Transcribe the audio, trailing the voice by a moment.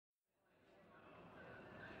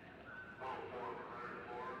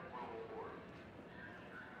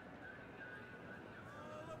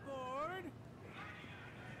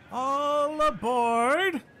All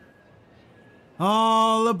aboard!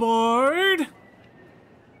 All aboard!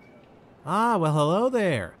 Ah, well, hello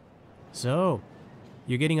there. So,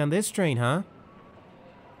 you're getting on this train, huh?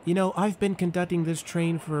 You know, I've been conducting this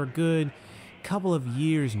train for a good couple of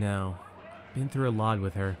years now. Been through a lot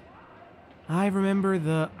with her. I remember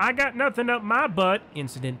the "I got nothing up my butt"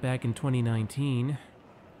 incident back in 2019.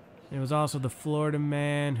 There was also the Florida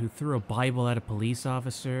man who threw a Bible at a police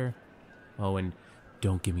officer. Oh, and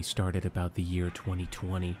don't get me started about the year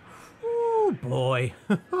 2020. Oh, boy.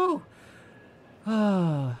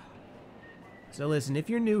 So listen, if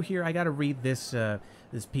you're new here, I gotta read this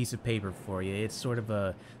this piece of paper for you. It's sort of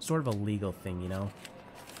a legal thing, you know.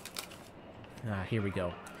 Here we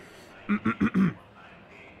go.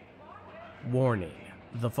 Warning.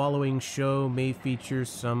 The following show may feature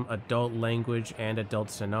some adult language and adult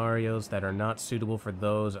scenarios that are not suitable for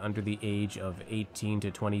those under the age of 18 to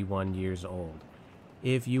 21 years old.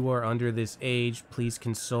 If you are under this age, please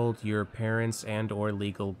consult your parents and or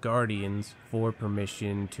legal guardians for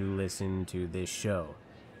permission to listen to this show.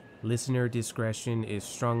 Listener discretion is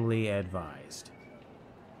strongly advised.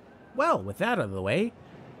 Well, with that out of the way,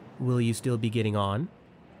 will you still be getting on?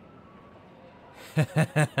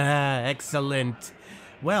 Excellent.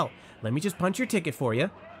 Well, let me just punch your ticket for you.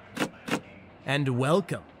 And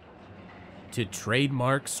welcome to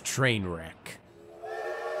Trademark's Trainwreck.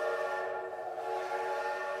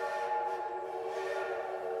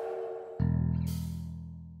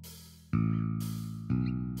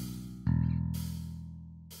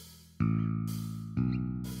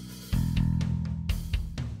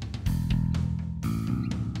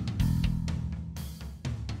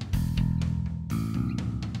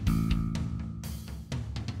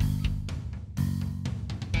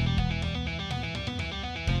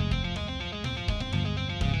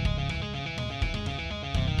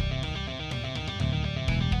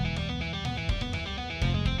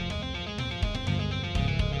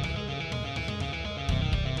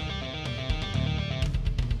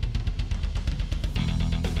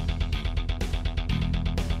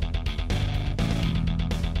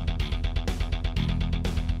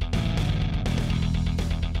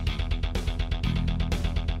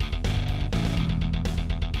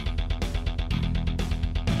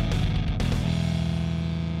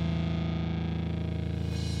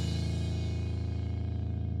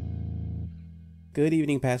 Good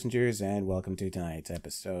evening, passengers, and welcome to tonight's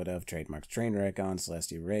episode of Trademark's Trainwreck on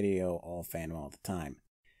Celestial Radio, all fan all the time.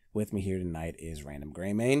 With me here tonight is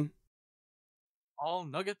RandomGreymane. All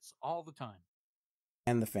nuggets, all the time.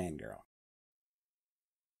 And TheFangirl.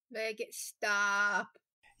 Make it stop.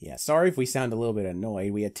 Yeah, sorry if we sound a little bit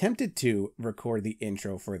annoyed. We attempted to record the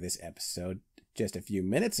intro for this episode just a few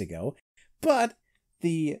minutes ago, but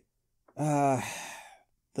the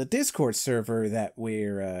Discord server that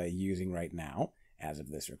we're using right now, as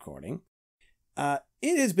of this recording,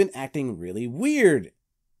 it has been acting really weird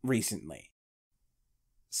recently.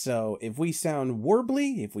 So if we sound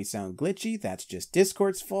warbly, if we sound glitchy, that's just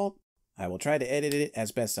Discord's fault. I will try to edit it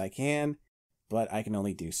as best I can, but I can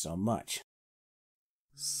only do so much.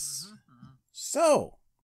 So,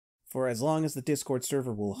 for as long as the Discord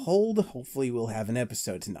server will hold, hopefully we'll have an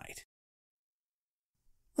episode tonight.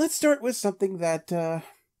 Let's start with something that Mrs.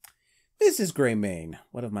 Greymane,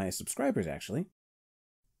 one of my subscribers actually,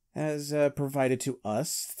 has provided to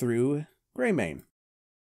us through Greymane.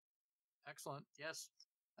 Excellent. Yes.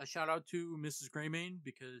 A shout out to Mrs. Greymane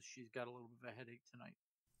because she's got a little bit of a headache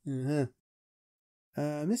tonight.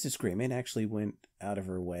 Mrs. Greymane actually went out of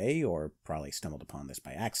her way, or probably stumbled upon this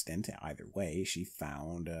by accident. Either way, she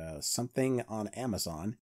found something on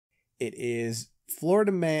Amazon. It is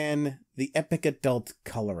Florida Man, the Epic Adult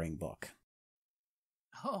Coloring Book.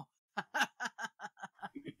 Oh.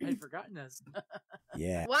 I'd forgotten this.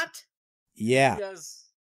 Yeah. What? Yeah. Yes.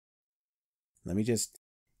 Let me just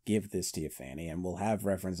give this to you, Fanny, and we'll have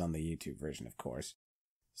reference on the YouTube version, of course.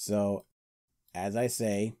 So, as I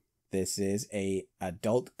say, this is a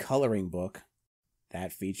adult coloring book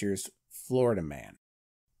that features Florida Man.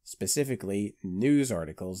 Specifically, news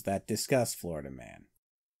articles that discuss Florida Man.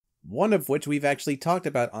 One of which we've actually talked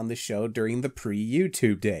about on the show during the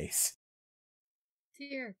pre-YouTube days.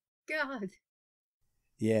 Dear God.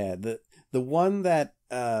 Yeah, the one that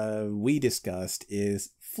we discussed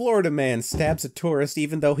is Florida Man stabs a tourist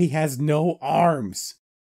even though he has no arms.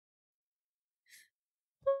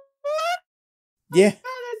 Yeah.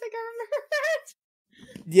 Oh, I think I remember that.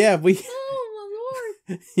 Yeah, Oh, my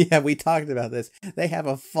Lord. yeah, we talked about this. They have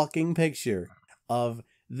a fucking picture of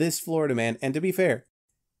this Florida Man, and to be fair,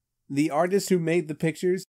 the artist who made the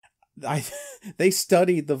pictures, they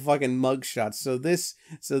studied the fucking mugshots. So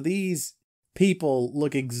these people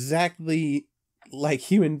look exactly like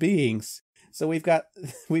human beings. So we've got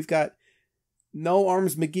No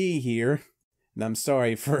Arms McGee here, and I'm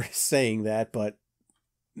sorry for saying that, but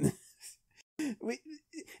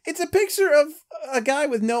it's a picture of a guy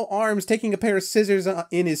with no arms taking a pair of scissors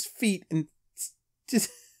in his feet and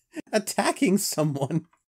just attacking someone.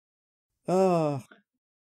 Oh,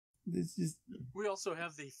 this is. We also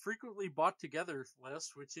have the frequently bought together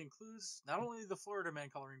list, which includes not only the Florida Man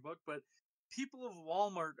coloring book, but People of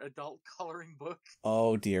Walmart adult coloring book.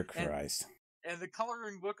 Oh dear Christ! And the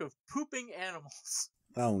coloring book of pooping animals.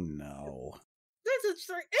 Oh no!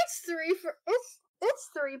 It's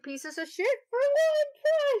three pieces of shit for one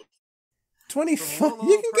price. 25.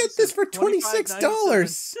 You can get this for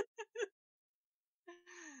 $26.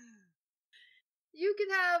 You can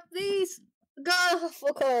have these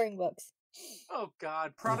god-awful coloring books. Oh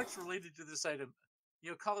God! Products related to this item.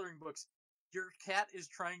 Coloring books. Your cat is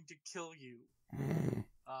trying to kill you.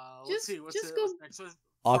 Let's see. What's next?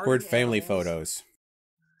 Awkward family photos.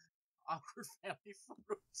 Awkward family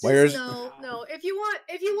photos. Where's no? If you want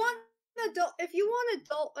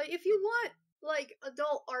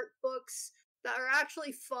adult art books that are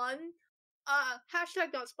actually fun,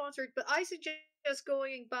 hashtag not sponsored, but I suggest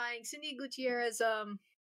going and buying Cindy Gutierrez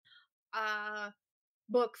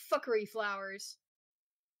book Fuckery Flowers.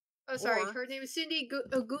 Oh, sorry, her name is Cindy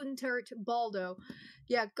Gutenberg Baldo.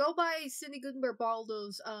 Yeah, go buy Cindy Gutenberg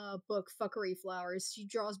Baldo's book Fuckery Flowers. She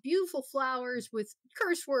draws beautiful flowers with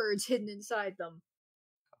curse words hidden inside them.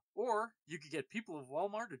 Or you could get People of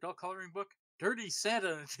Walmart adult coloring book Dirty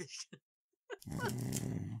Santa edition.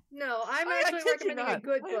 No, I'm actually recommending a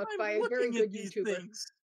good book by a very good YouTuber.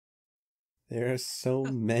 There are so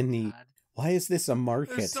many. Why is this a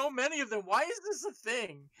market? There's so many of them. Why is this a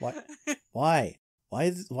thing? Why?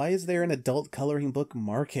 Why is there an adult coloring book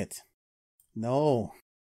market? No.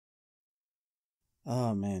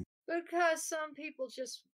 Oh man. Because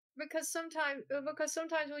sometimes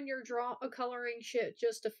when you're coloring shit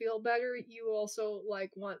just to feel better, you also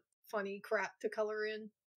want funny crap to color in.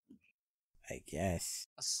 I guess.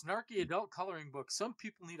 A snarky adult coloring book. Some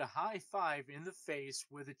people need a high five in the face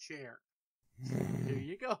with a chair. There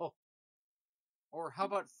you go. Or how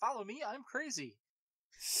about Follow Me, I'm Crazy.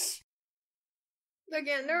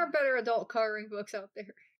 Again, there are better adult coloring books out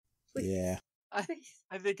there. Please. Yeah. I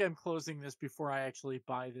think I'm closing this before I actually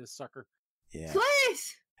buy this sucker. Yeah.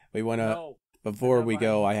 Please! We want to... Before we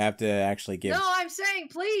go, I have to actually give... No, I'm saying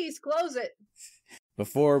please, close it!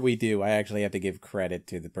 Before we do, I actually have to give credit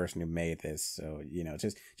to the person who made this. So,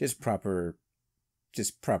 just proper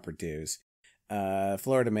dues.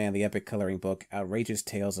 Florida Man, the epic coloring book, Outrageous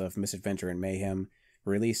Tales of Misadventure and Mayhem,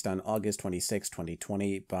 released on August 26,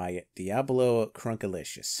 2020 by Diablo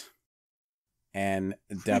Crunkalicious and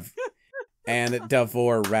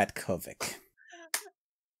Davor Ratkovic.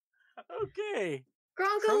 Okay.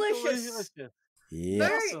 Crunkalicious. Yeah.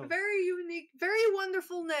 Very, very unique, very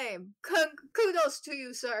wonderful name. Kudos to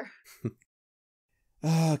you, sir.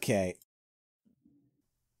 Okay.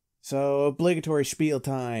 So, obligatory spiel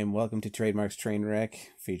time. Welcome to Trademark's Trainwreck,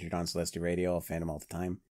 featured on Celestia Radio, a Phantom all the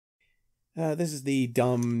time. This is the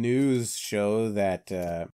dumb news show that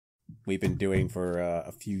we've been doing for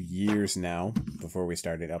a few years now, before we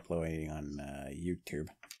started uploading on YouTube.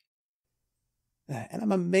 And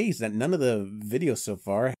I'm amazed that none of the videos so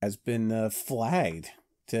far has been flagged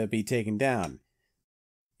to be taken down.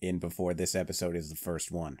 Before this episode is the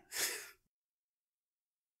first one.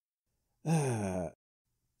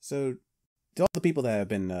 So, to all the people that have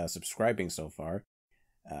been subscribing so far,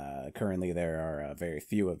 currently there are very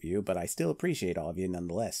few of you, but I still appreciate all of you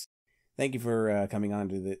nonetheless. Thank you for coming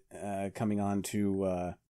on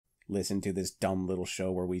to listen to this dumb little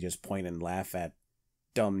show where we just point and laugh at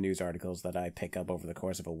dumb news articles that I pick up over the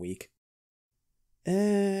course of a week.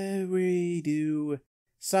 We do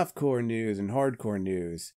softcore news and hardcore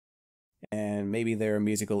news, and maybe there are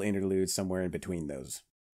musical interludes somewhere in between those.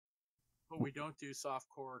 But we don't do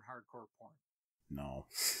softcore and hardcore porn. No.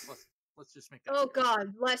 Let's just make that Oh clear.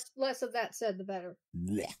 God, less of that said, the better.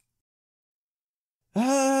 Blech.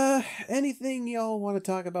 Anything y'all want to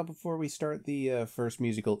talk about before we start the first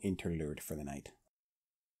musical interlude for the night?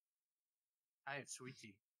 I have sweet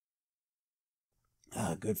tea.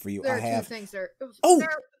 Good for you. There I are have. two things there. Oh!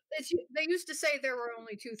 They used to say there were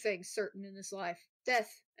only two things certain in this life: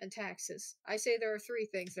 death and taxes. I say there are three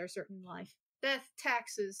things that are certain in life: death,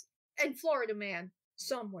 taxes, and Florida Man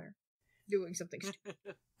somewhere doing something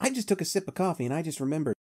stupid. I just took a sip of coffee and I just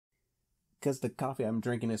remembered, because the coffee I'm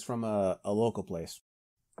drinking is from a local place.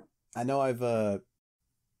 I know I've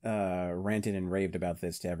ranted and raved about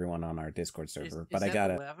this to everyone on our Discord server, but I got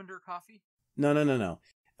the lavender coffee? No.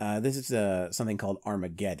 This is something called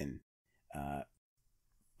Armageddon.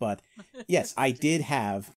 But yes, I did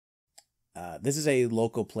have. This is a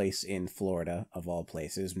local place in Florida, of all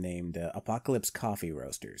places, named Apocalypse Coffee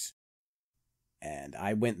Roasters. And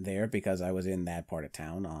I went there because I was in that part of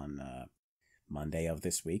town on Monday of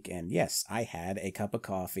this week. And yes, I had a cup of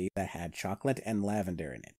coffee that had chocolate and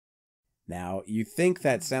lavender in it. Now, you think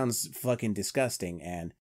that sounds fucking disgusting,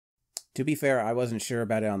 and to be fair, I wasn't sure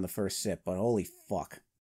about it on the first sip, but holy fuck.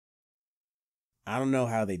 I don't know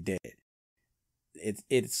how they did it.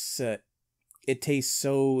 It tastes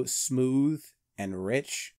so smooth and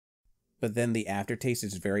rich, but then the aftertaste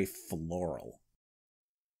is very floral.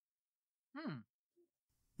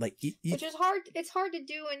 Like which is hard. It's hard to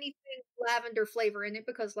do anything lavender flavor in it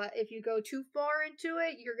because if you go too far into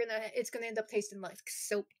it, it's gonna end up tasting like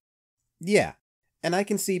soap. Yeah, and I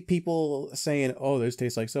can see people saying, "Oh, this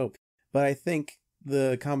tastes like soap," but I think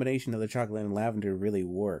the combination of the chocolate and lavender really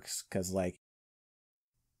works because, like,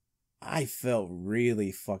 I felt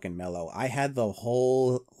really fucking mellow. I had the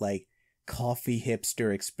whole like coffee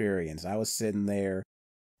hipster experience. I was sitting there,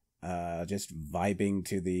 just vibing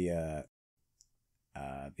to the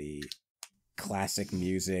classic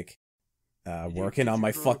music, working on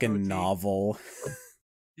my fucking novel.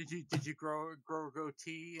 Did you grow a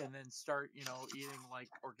goatee and then start eating like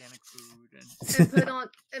organic food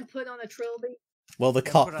and put on a trilby? Well,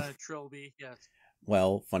 put on a trilby, yes.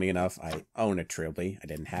 Well, funny enough, I own a trilby. I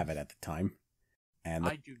didn't have it at the time, and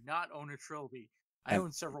I do not own a trilby. I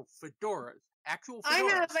own several fedoras, actual fedoras. I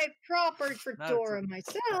have a proper fedora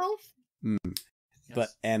myself.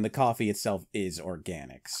 Yes. And the coffee itself is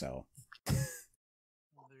organic, so.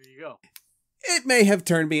 Well, there you go. It may have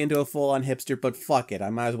turned me into a full-on hipster, but fuck it,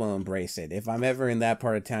 I might as well embrace it. If I'm ever in that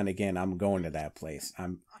part of town again, I'm going to that place.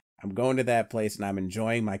 I'm going to that place, and I'm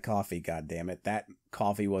enjoying my coffee. Goddammit, that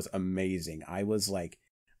coffee was amazing. I was like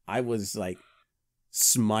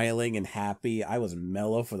smiling and happy. I was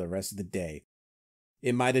mellow for the rest of the day.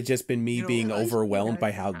 It might have just been me being overwhelmed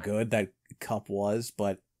by how good that cup was,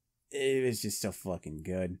 but it was just so fucking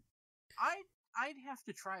good. I'd have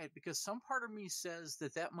to try it because some part of me says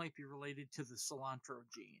that might be related to the cilantro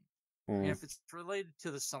gene. And if it's related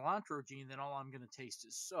to the cilantro gene, then all I'm going to taste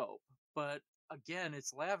is soap. But again,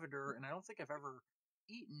 it's lavender, and I don't think I've ever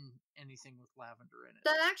eaten anything with lavender in it.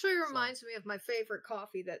 That actually reminds me of my favorite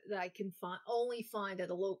coffee that I can only find at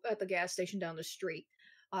the gas station down the street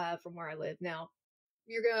from where I live. Now,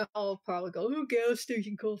 you're gonna all probably go, "Oh, gas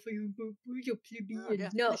station coffee."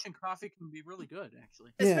 Gas station coffee can be really good,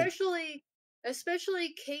 actually.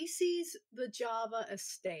 Especially Casey's the Java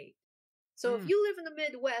Estate. So if you live in the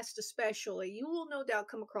Midwest, especially, you will no doubt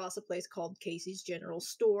come across a place called Casey's General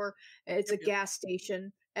Store. It's a gas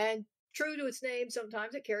station, and true to its name,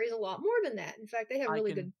 sometimes it carries a lot more than that. In fact, they have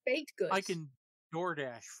really good baked goods. I can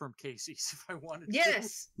DoorDash from Casey's if I wanted to.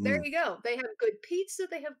 Yes, there you go. They have good pizza.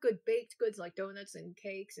 They have good baked goods like donuts and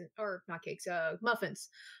cakes, or not cakes, muffins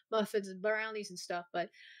and brownies and stuff. But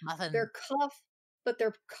their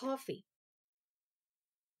coffee.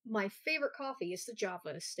 My favorite coffee is the Java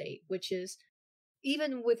Estate, which is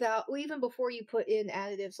even before you put in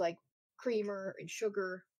additives like creamer and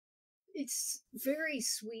sugar, it's very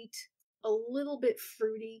sweet, a little bit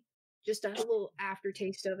fruity, just a little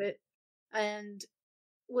aftertaste of it. And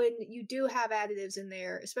when you do have additives in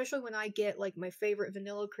there, especially when I get like my favorite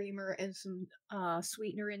vanilla creamer and some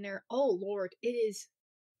sweetener in there, oh Lord, it is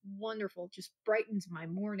wonderful. Just brightens my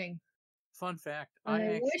morning. Fun fact.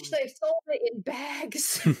 I wish they sold it in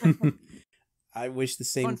bags. I wish the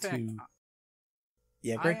same too.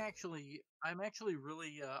 Yeah, Greg? I'm actually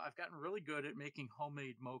really, I've gotten really good at making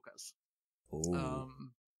homemade mochas.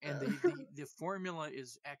 And the formula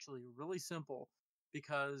is actually really simple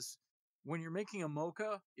because when you're making a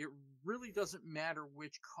mocha, it really doesn't matter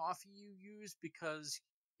which coffee you use because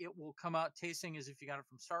it will come out tasting as if you got it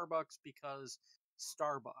from Starbucks because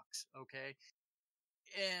Starbucks, okay?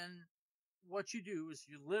 And what you do is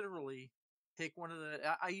you literally take one of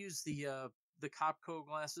I use the Copco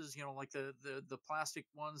glasses, like the plastic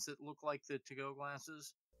ones that look like the to-go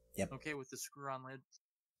glasses. Yep. Okay, with the screw-on lid.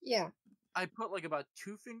 Yeah. I put like about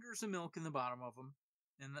 2 fingers of milk in the bottom of them,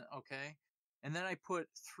 and then I put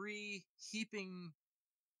 3 heaping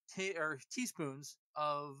teaspoons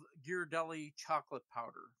of Ghirardelli chocolate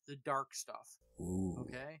powder, the dark stuff. Ooh.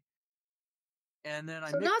 Okay. And then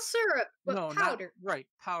not syrup, but powder.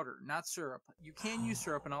 Powder, not syrup. You can use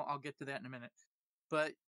syrup, and I'll get to that in a minute.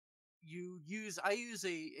 But I use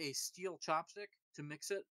a steel chopstick to mix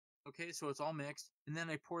it. Okay, so it's all mixed, and then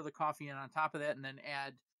I pour the coffee in on top of that, and then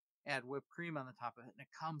add whipped cream on the top of it, and it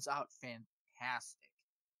comes out fantastic.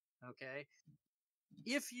 Okay,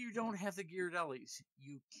 if you don't have the Ghirardellis,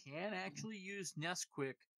 you can actually use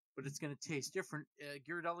Nesquik, but it's going to taste different.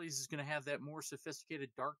 Ghirardellis is going to have that more sophisticated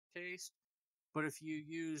dark taste, but if you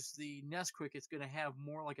use the Nesquik, it's going to have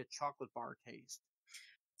more like a chocolate bar taste.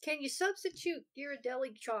 Can you substitute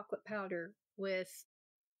Ghirardelli chocolate powder with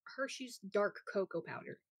Hershey's dark cocoa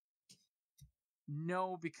powder?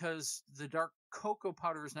 No, because the dark cocoa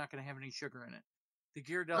powder is not going to have any sugar in it. The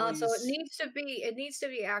Ghirardellis. So it needs to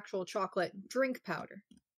be actual chocolate drink powder.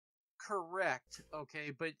 Correct.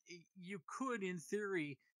 Okay, but you could, in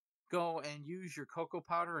theory, go and use your cocoa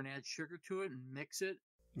powder and add sugar to it and mix it.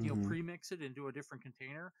 You know, pre-mix it into a different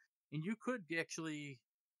container, and you could actually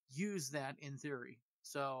use that in theory.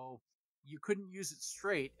 So you couldn't use it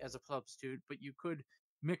straight as a substitute, but you could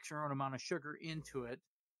mix your own amount of sugar into it.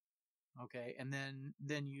 Okay, and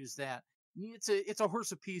then use that. It's a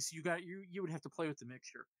horse apiece. You would have to play with the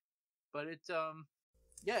mixture, but it's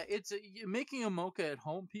making a mocha at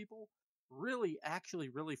home, people. Really, actually,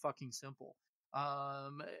 really fucking simple. I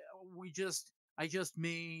just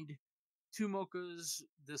made 2 mochas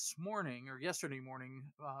this morning or yesterday morning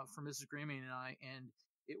for Mrs. Greymane and I, and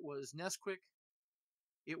it was Nesquik.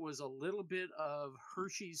 It was a little bit of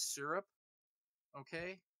Hershey's syrup,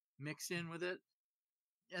 okay, mixed in with it.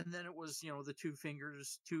 And then it was, the 2.5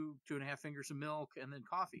 fingers of milk, and then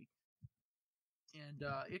coffee. And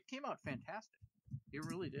it came out fantastic. It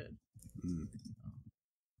really did.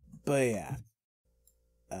 But yeah,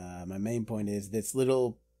 my main point is this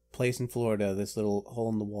little place in Florida, this little hole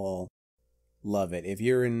in the wall. Love it. If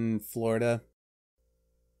you're in Florida,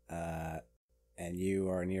 and you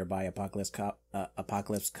are nearby Apocalypse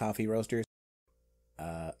Coffee Roasters,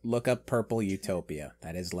 look up Purple Utopia.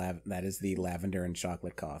 That is the lavender and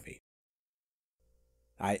chocolate coffee.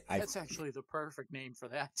 That's actually the perfect name for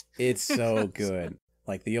that. It's so good.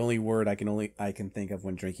 Like, the only word I can think of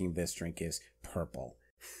when drinking this drink is purple.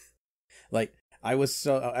 Like, I was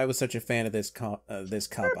such a fan of this cup.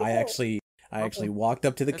 Purple. I actually walked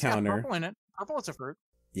up to the counter. Got purple in it. Purple is a fruit.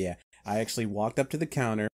 Yeah, I actually walked up to the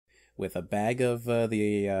counter with a bag of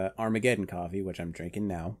the Armageddon coffee, which I'm drinking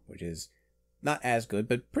now, which is not as good,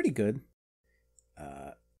 but pretty good.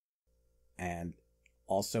 And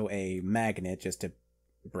also a magnet just to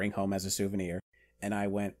bring home as a souvenir. And I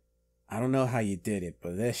went, I don't know how you did it,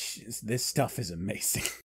 but this stuff is amazing.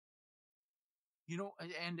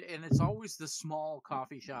 And it's always the small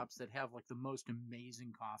coffee shops that have like the most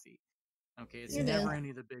amazing coffee. Okay, it's never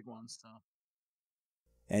any of the big ones, though.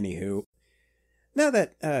 Anywho, now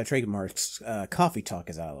that Trademark's coffee talk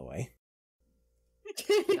is out of the way,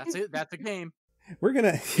 that's it. That's a game. We're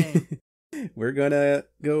gonna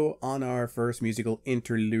go on our first musical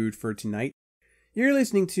interlude for tonight. You're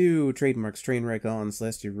listening to Trademark's Trainwreck on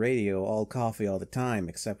Celestial Radio, all coffee all the time,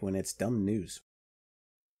 except when it's dumb news.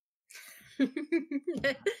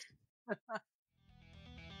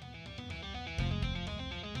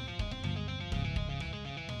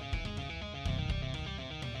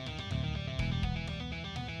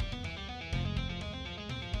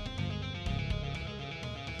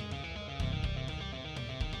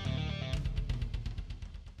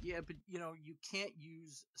 Yeah, but you can't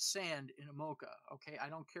use sand in a mocha, okay? I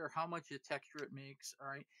don't care how much texture it makes, all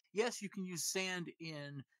right? Yes, you can use sand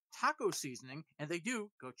in taco seasoning, and they do.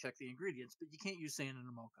 Go check the ingredients, but you can't use sand in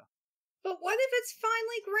a mocha. But what if it's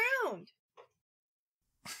finely ground?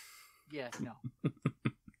 Yeah, no.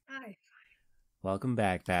 Welcome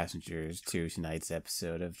back, passengers, to tonight's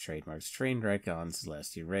episode of Trademark's Trainwreck on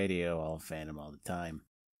Celestial Radio, all fandom all the time.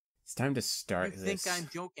 It's time to start this. You think I'm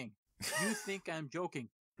joking. You think I'm joking.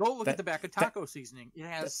 Go look at the back of taco seasoning. It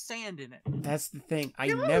has sand in it. That's the thing. I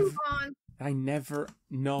never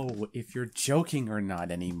know if you're joking or not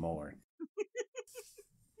anymore.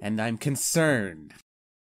 And I'm concerned.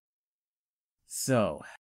 So,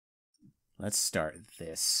 let's start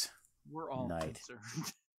this. We're all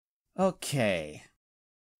concerned. Okay.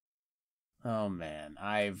 Oh man,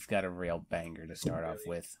 I've got a real banger to start off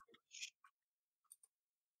with.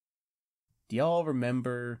 Do y'all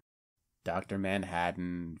remember Dr.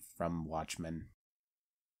 Manhattan from Watchmen?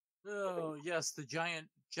 Oh, yes, the giant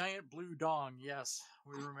blue dong. Yes,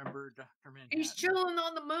 we remember Dr. Manhattan. He's chilling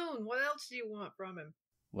on the moon. What else do you want from him?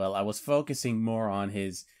 Well, I was focusing more on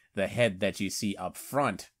the head that you see up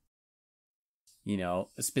front.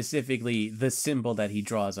 Specifically the symbol that he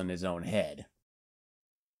draws on his own head.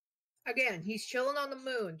 Again, he's chilling on the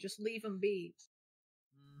moon. Just leave him be.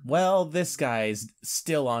 Well, this guy's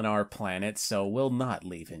still on our planet, so we'll not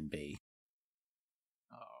leave him be.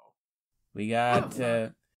 Oh. We got,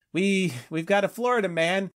 we've got a Florida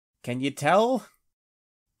man. Can you tell?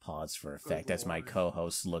 Pause for effect as my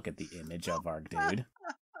co-hosts look at the image of our dude.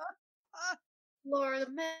 Florida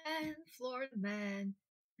man, Florida man.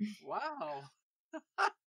 Wow.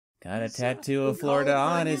 Got a He's tattoo of We'll Florida call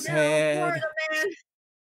on you his now, head. Florida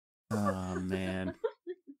Oh, man.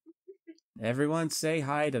 Everyone say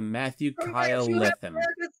hi to Matthew man. Kyle You have Litham.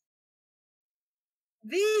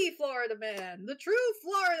 the Florida man, the true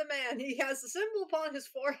Florida man. He has the symbol upon his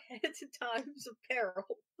forehead in times of peril.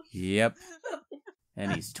 Yep.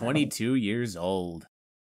 And he's 22 years old.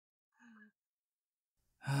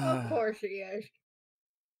 Of course he is.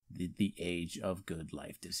 The age of good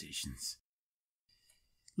life decisions.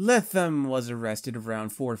 Litham was arrested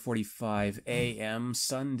around 4:45 a.m.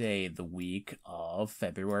 Sunday, the week of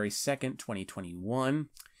February 2nd, 2021.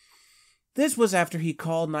 This was after he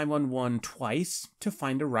called 911 twice to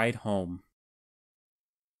find a ride home.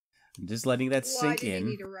 I'm just letting that sink in. Why did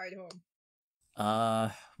he need a ride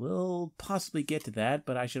home? We'll possibly get to that,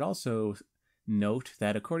 but I should also note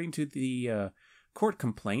that according to the court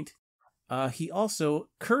complaint, he also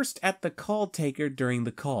cursed at the call taker during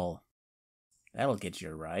the call. That'll get you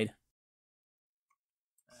a ride.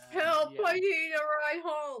 Help, yeah. I need a ride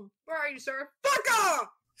home. Where are you, sir? Fuck off!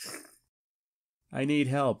 I need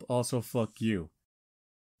help. Also, fuck you.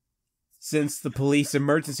 Since the police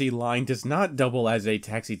emergency line does not double as a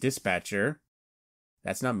taxi dispatcher...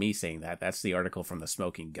 That's not me saying that. That's the article from The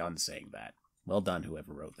Smoking Gun saying that. Well done,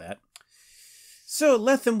 whoever wrote that. So,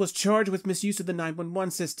 Letham was charged with misuse of the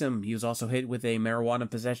 911 system. He was also hit with a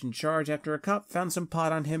marijuana possession charge after a cop found some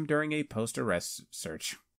pot on him during a post-arrest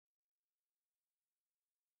search.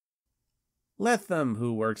 Letham,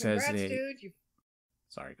 who works Congrats, as a... dude.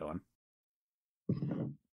 Sorry, go on.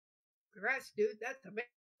 Congrats, dude. That's a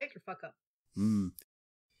major fuck up.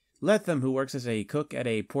 Letham, who works as a cook at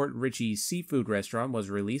a Port Richey seafood restaurant, was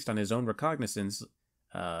released on his own recognizance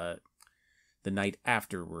the night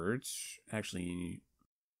afterwards. Actually,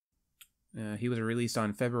 he was released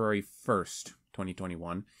on February 1st,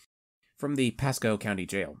 2021, from the Pasco County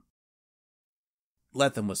Jail.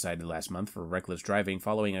 Letham was cited last month for reckless driving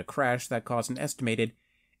following a crash that caused an estimated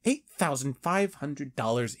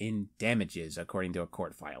 $8,500 in damages, according to a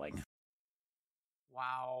court filing.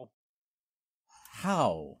 Wow.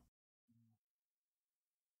 How?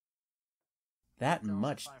 That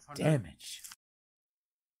much damage.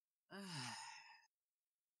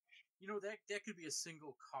 You know, that could be a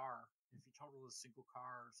single car. If you total a single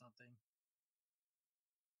car or something.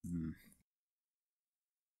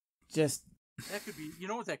 Just... That could be, you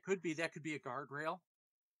know what that could be? That could be a guardrail.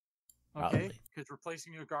 Okay? Because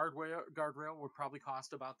replacing a guardrail would probably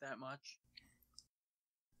cost about that much.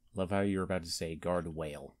 Love how you were about to say guard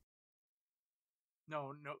whale.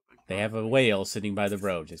 No. They have a whale sitting by the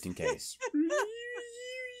road, just in case.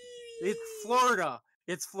 It's Florida.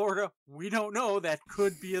 It's Florida. We don't know. That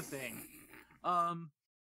could be a thing.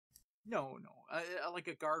 No. Like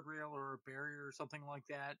a guardrail or a barrier or something like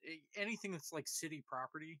that. Anything that's like city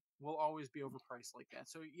property will always be overpriced like that.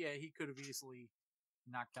 So yeah, he could have easily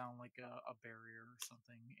knocked down like a barrier or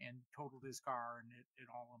something and totaled his car, and it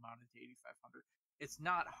all amounted to $8,500. It's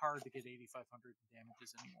not hard to get $8,500 in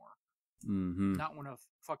damages anymore. Mm-hmm. Not when a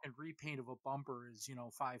fucking repaint of a bumper is,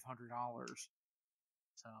 $500.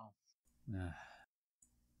 So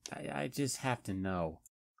I just have to know,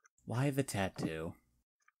 why the tattoo?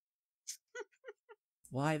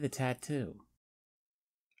 Why the tattoo?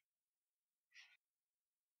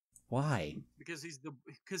 Why? Because he's the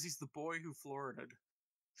boy who Florida'd.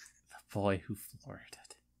 The boy who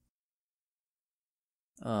Florida'd.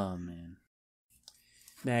 Oh man.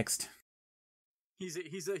 Next. He's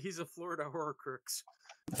a Florida horror crooks.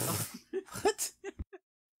 What?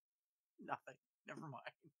 Nothing. Never mind.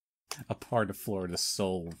 A part of Florida's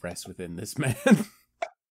soul rests within this man.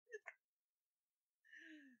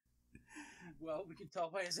 Well, we can tell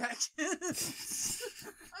by his actions.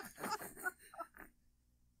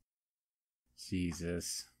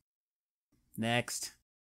 Jesus. Next.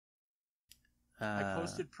 I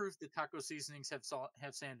posted proof that taco seasonings have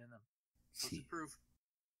sand in them. Posted proof.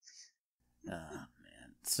 Oh,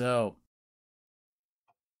 man. So,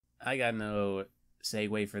 I got no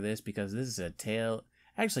segue for this because this is a tale...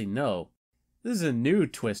 Actually, no. This is a new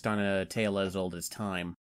twist on a tale as old as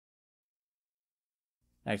time.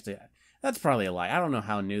 Actually, that's probably a lie. I don't know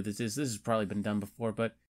how new this is. This has probably been done before,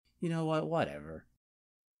 but you know what? Whatever.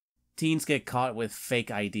 Teens get caught with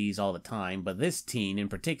fake IDs all the time, but this teen in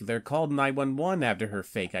particular called 911 after her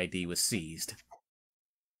fake ID was seized.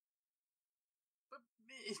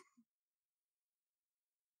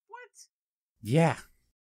 What? Yeah.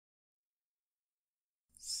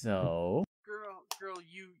 So... Girl,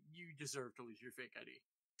 you deserve to lose your fake ID.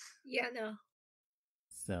 Yeah, no.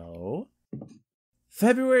 So...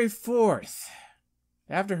 February 4th.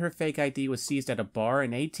 After her fake ID was seized at a bar,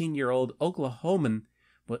 an 18-year-old Oklahoman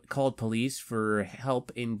called police for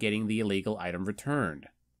help in getting the illegal item returned.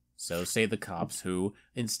 So say the cops, who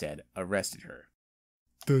instead arrested her.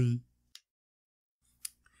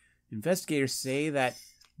 Investigators say that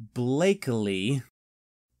Blakely,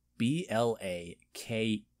 Blaklee.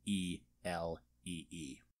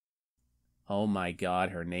 Oh my god,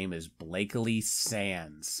 her name is Blakely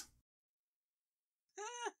Sands.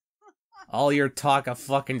 All your talk of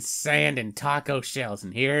fucking sand and taco shells,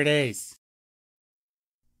 and here it is.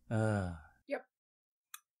 Yep.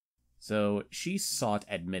 So she sought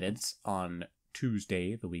admittance on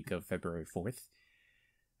Tuesday, the week of February 4th,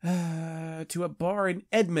 to a bar in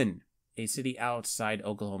Edmond, a city outside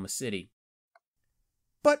Oklahoma City.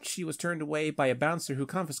 But she was turned away by a bouncer who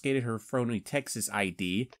confiscated her phony Texas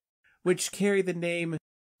ID, which carried the name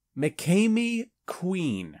McCamey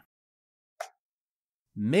Queen.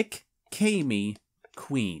 McCamey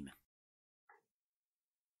Queen.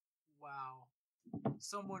 Wow.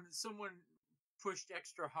 Someone pushed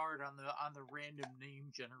extra hard on the random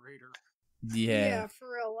name generator. Yeah,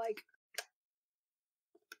 for real. Like,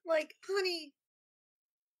 honey,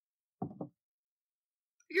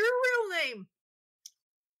 your real name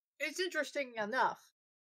is interesting enough.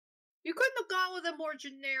 You couldn't have gone with a more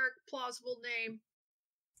generic, plausible name.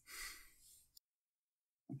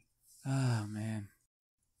 Oh man.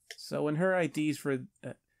 So when her IDs for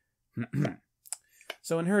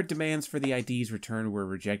So when her demands for the IDs returned were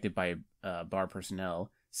rejected by bar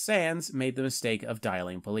personnel, Sands made the mistake of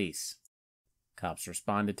dialing police. Cops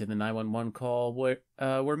responded to the 911 call,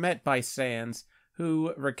 were met by Sands,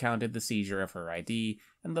 who recounted the seizure of her ID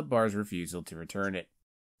and the bar's refusal to return it.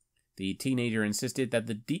 The teenager insisted that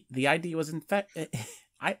the ID was in fact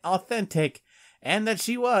authentic, and that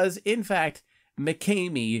she was, in fact,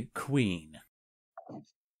 McCamey Queen.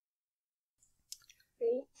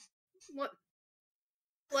 What?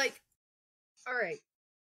 Like, alright.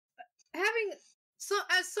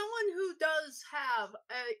 As someone who does have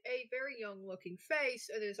a very young-looking face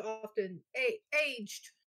and is often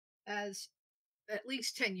aged as at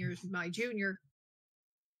least 10 years my junior,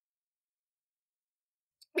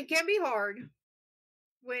 it can be hard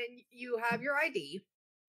when you have your ID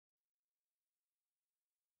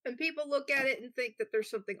and people look at it and think that there's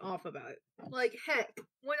something off about it. Like, heck, even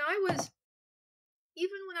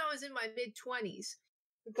when I was in my mid-20s,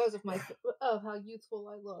 because of how youthful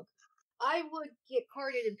I look, I would get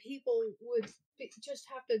carded and people would just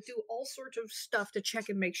have to do all sorts of stuff to check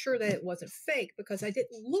and make sure that it wasn't fake, because I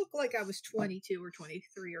didn't look like I was 22 or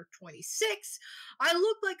 23 or 26. I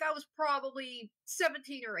looked like I was probably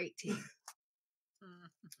 17 or 18.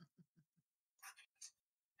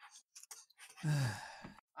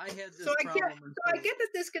 I had this so problem. I get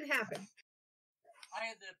that this can happen. I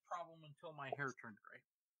had that problem until my hair turned gray.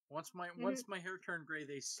 Once my hair turned gray,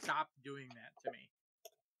 they stopped doing that to me.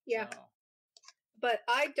 Yeah. So. But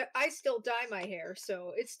I still dye my hair,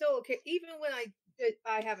 so it's still okay. Even when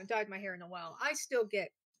I haven't dyed my hair in a while, I still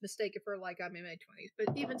get mistaken for like I'm in my 20s.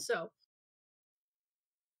 But even so,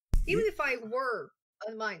 even if I were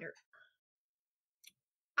a minor,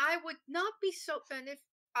 I would not be so. And if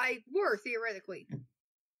I were theoretically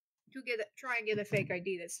to try and get a fake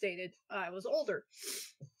ID that stated I was older,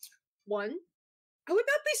 one, I would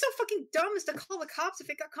not be so fucking dumb as to call the cops if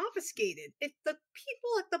it got confiscated. If the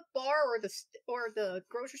people at the bar or the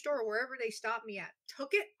grocery store or wherever they stopped me at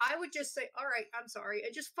took it, I would just say, "All right, I'm sorry,"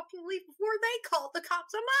 and just fucking leave before they called the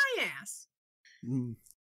cops on my ass. Mm.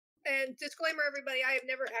 And disclaimer, everybody: I have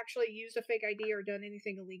never actually used a fake ID or done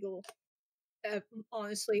anything illegal.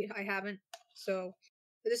 Honestly, I haven't. So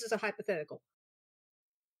this is a hypothetical.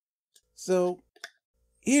 So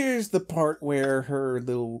here's the part where her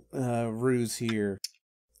little ruse here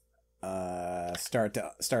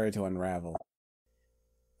started to unravel.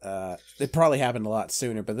 It probably happened a lot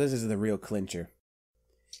sooner, but this is the real clincher.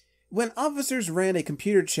 When officers ran a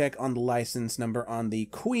computer check on the license number on the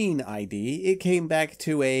Queen ID, it came back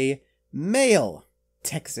to a male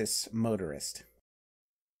Texas motorist.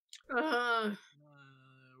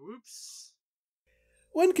 Whoops.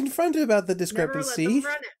 When confronted about the discrepancy,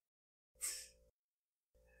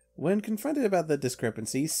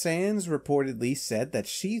 Sands reportedly said that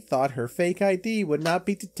she thought her fake ID would not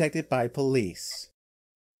be detected by police.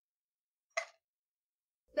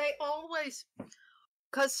 They always...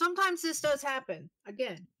 Because sometimes this does happen.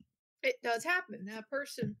 Again, it does happen. That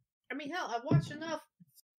person... I mean, hell, I've watched enough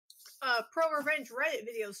pro-revenge Reddit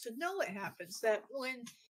videos to know it happens. That when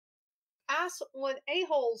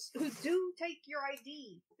a-holes who do take your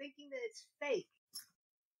ID thinking that it's fake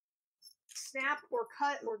snap or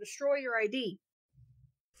cut or destroy your ID,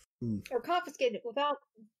 or confiscate it without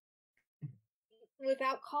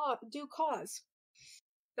due cause.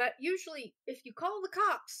 But usually, if you call the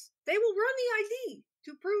cops, they will run the ID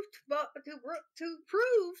to prove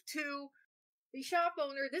to the shop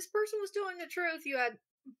owner this person was telling the truth.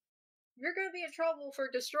 You're going to be in trouble for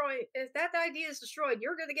destroying. If that ID is destroyed,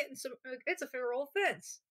 you're going to get in some. It's a federal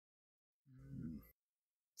offense.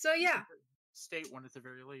 So yeah, state one at the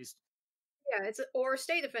very least. Yeah, or a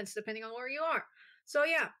state offense depending on where you are. So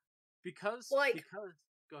yeah, because go ahead.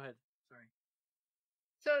 Sorry.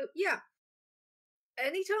 So yeah,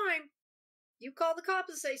 anytime you call the cops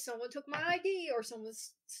and say someone took my ID or someone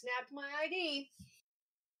snapped my ID,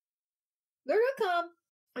 they're gonna come,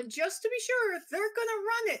 and just to be sure, they're gonna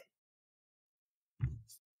run it.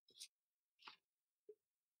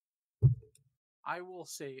 I will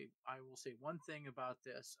say one thing about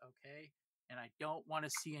this, okay? And I don't want to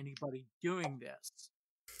see anybody doing this,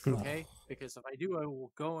 okay? Because if I do, I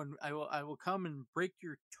will go and I will come and break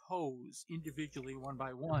your toes individually, one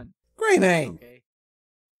by one. Greymane. Okay.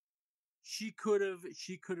 She could have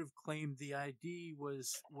claimed the ID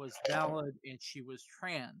was valid and she was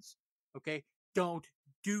trans. Okay, don't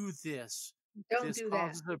do this. This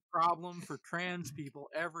causes a problem for trans people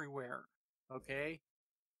everywhere. Okay.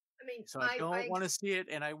 I mean, so I don't want to see it,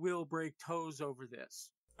 and I will break toes over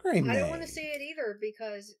this. Greymane. I don't want to see it either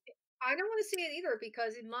because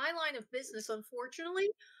in my line of business,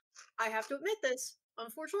 unfortunately, I have to admit this.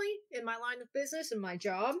 Unfortunately, in my line of business, in my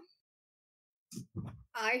job,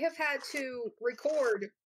 I have had to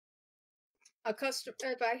record a customer.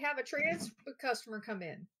 If I have a trans customer come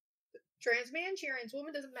in, trans man, trans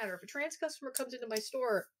woman, doesn't matter. If a trans customer comes into my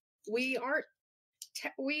store, we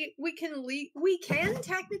can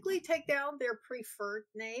technically take down their preferred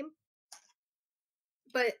name,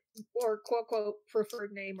 or quote unquote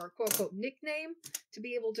preferred name or quote unquote nickname to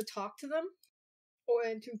be able to talk to them,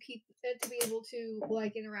 and to be able to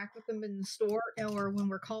interact with them in the store or when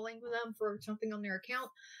we're calling them for something on their account.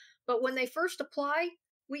 But when they first apply,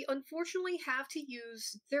 we unfortunately have to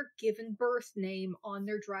use their given birth name on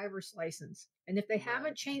their driver's license. And if they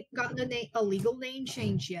haven't gotten a legal name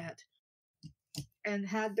change yet and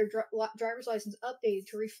had their driver's license updated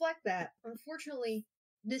to reflect that, unfortunately,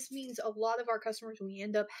 this means a lot of our customers, we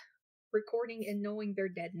end up recording and knowing their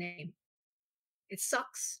dead name. It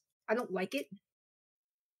sucks. I don't like it.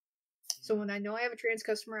 So when I know I have a trans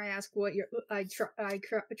customer, I ask I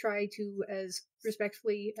try to, as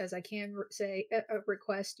respectfully as I can, say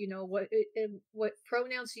request. What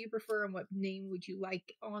pronouns do you prefer, and what name would you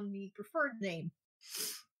like on the preferred name,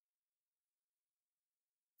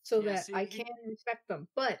 so that I can respect them.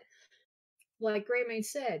 But like Greymane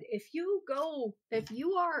said, if you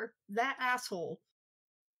are that asshole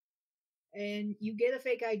and you get a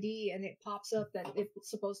fake ID and it pops up that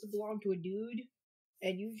it's supposed to belong to a dude,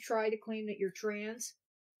 and you try to claim that you're trans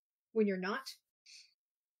when you're not,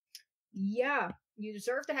 yeah, you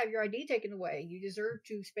deserve to have your ID taken away. You deserve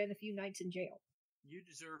to spend a few nights in jail. You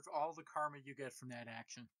deserve all the karma you get from that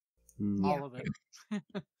action. Yeah. All of it.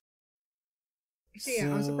 So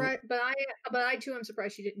yeah, I'm surprised, but I too am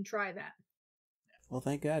surprised she didn't try that. Well,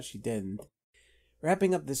 thank God she didn't.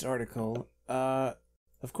 Wrapping up this article, of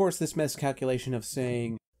course, this miscalculation of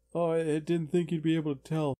saying, "Oh, I didn't think you'd be able to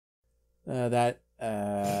tell," that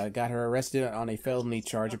got her arrested on a felony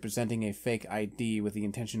charge of presenting a fake ID with the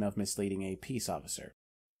intention of misleading a peace officer.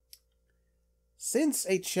 Since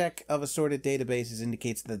a check of assorted databases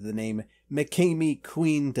indicates that the name McCamey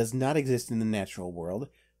Queen does not exist in the natural world,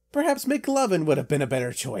 perhaps McLovin would have been a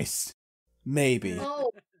better choice. Maybe.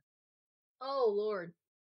 Oh Lord.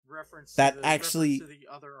 Reference to the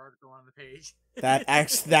other article on the page. that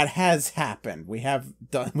has happened. We have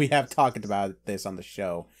talked about this on the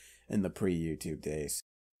show in the pre-YouTube days.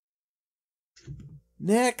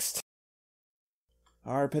 Next,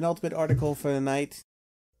 our penultimate article for the night.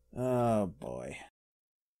 Oh boy.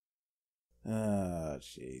 Oh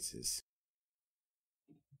Jesus.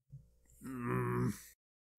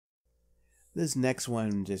 This next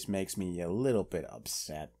one just makes me a little bit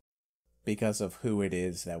upset because of who it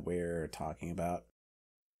is that we're talking about.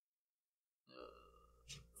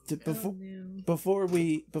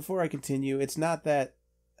 Before I continue, it's not that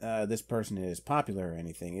this person is popular or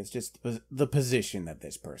anything. It's just the position that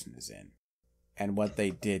this person is in and what they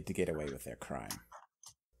did to get away with their crime.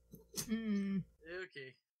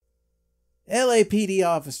 Okay. LAPD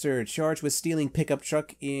officer charged with stealing pickup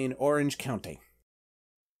truck in Orange County.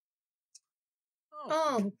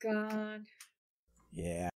 Oh God.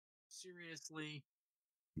 Yeah. Seriously?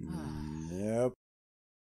 Nope.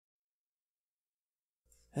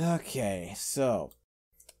 Okay, so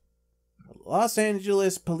A Los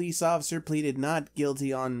Angeles police officer pleaded not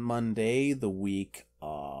guilty on Monday, the week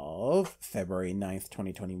of February 9th,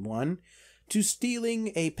 2021, to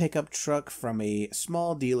stealing a pickup truck from a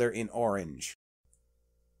small dealer in Orange.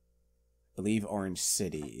 I believe Orange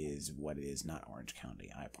City is what it is, not Orange County.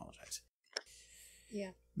 I apologize.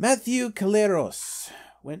 Yeah. Matthew Caleros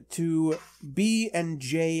went to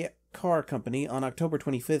B&J Car Company on October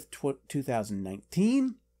 25th,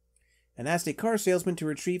 2019, and asked a car salesman to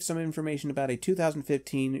retrieve some information about a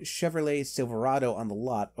 2015 Chevrolet Silverado on the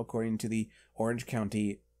lot, according to the Orange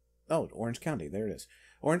County, there it is,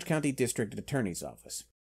 Orange County District Attorney's Office.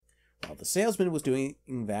 While the salesman was doing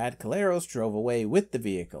that, Caleros drove away with the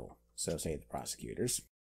vehicle, so say the prosecutors.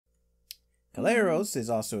 Caleros is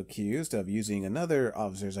also accused of using another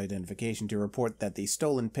officer's identification to report that the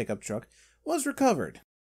stolen pickup truck was recovered.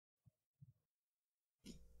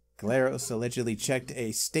 Caleros allegedly checked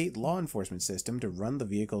a state law enforcement system to run the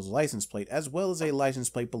vehicle's license plate, as well as a license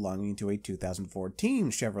plate belonging to a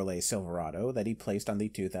 2014 Chevrolet Silverado that he placed on the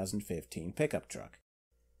 2015 pickup truck.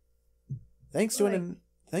 Thanks to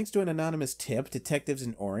an anonymous tip, detectives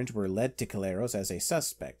in Orange were led to Caleros as a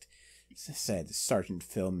suspect, said Sergeant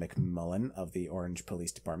Phil McMullen of the Orange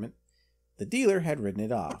Police Department. The dealer had written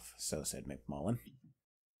it off, so said McMullen.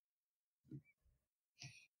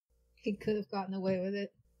 He could have gotten away with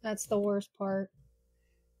it. That's the worst part.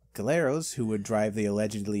 Caleros, who would drive the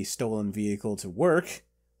allegedly stolen vehicle to work,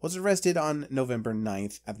 was arrested on November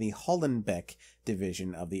 9th at the Hollenbeck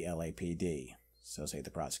division of the LAPD, so say the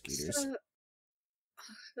prosecutors.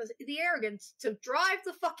 The arrogance to drive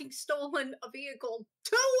the fucking stolen vehicle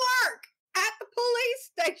to work at the police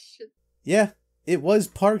station. Yeah, it was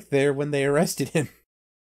parked there when they arrested him.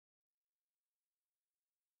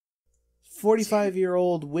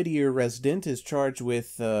 45-year-old Whittier resident is charged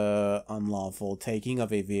with unlawful taking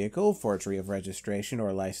of a vehicle, forgery of registration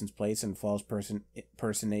or license plates, and false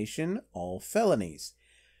impersonation, all felonies.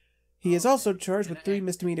 He is also charged with 3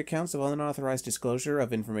 misdemeanor counts of unauthorized disclosure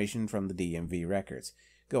of information from the DMV records.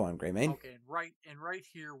 Go on, Greymane. Okay, and right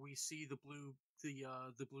here we see the blue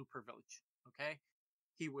privilege. Okay,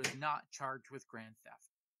 he was not charged with grand theft.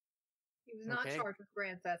 He was not charged with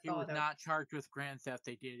grand theft. He was not charged with grand theft.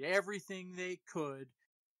 They did everything they could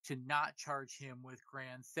to not charge him with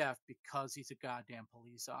grand theft because he's a goddamn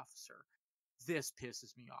police officer. This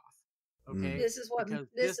pisses me off. Okay, this is what because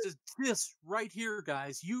this right here,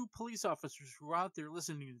 guys. You police officers who are out there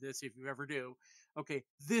listening to this, if you ever do, okay,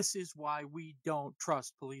 this is why we don't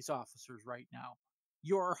trust police officers right now.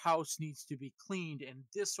 Your house needs to be cleaned, and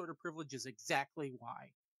this sort of privilege is exactly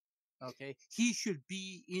why. Okay, he should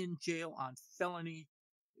be in jail on felony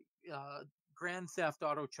grand theft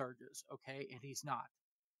auto charges. Okay, and he's not.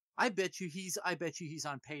 I bet you he's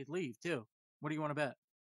on paid leave too. What do you want to bet?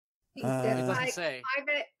 It doesn't say.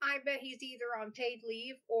 I bet he's either on paid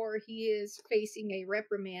leave or he is facing a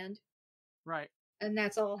reprimand. Right. And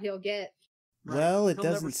that's all he'll get. Right. Well, it he'll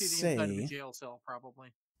doesn't never see say. The inside of a jail cell,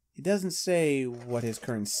 probably. It doesn't say what his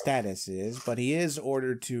current status is, but he is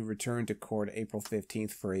ordered to return to court April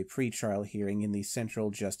 15th for a pretrial hearing in the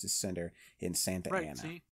Central Justice Center in Santa Ana.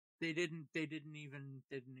 See, they didn't even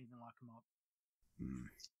lock him up.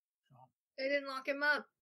 So. They didn't lock him up.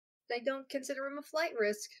 They don't consider him a flight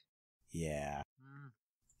risk. Yeah.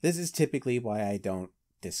 This is typically why I don't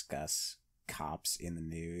discuss cops in the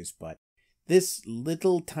news, but this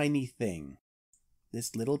little tiny thing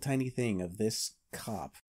of this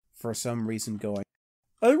cop, for some reason going,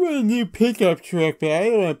 I want a new pickup truck, but I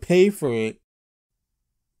don't want to pay for it.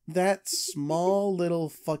 That small little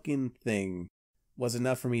fucking thing was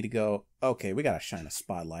enough for me to go, okay, we gotta shine a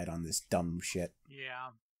spotlight on this dumb shit.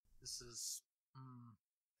 Yeah, this is...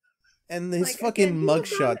 And his fucking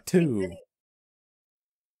mugshot, too.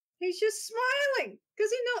 He's just smiling,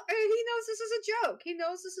 because he knows this is a joke. He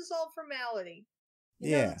knows this is all formality.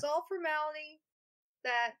 He knows it's all formality,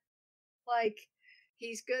 that, like,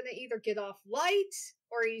 he's going to either get off light,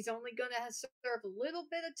 or he's only going to serve a little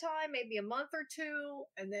bit of time, maybe a month or two,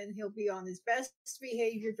 and then he'll be on his best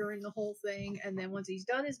behavior during the whole thing, and then once he's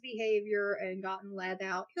done his behavior and gotten let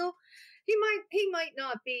out, he might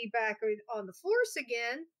not be back on the force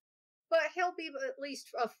again, but he'll be at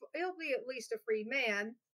least a free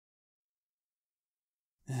man.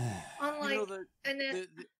 Unlike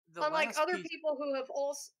other people who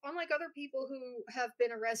have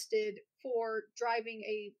been arrested for driving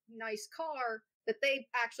a nice car that they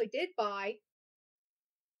actually did buy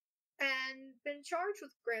and been charged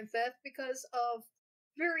with grand theft because of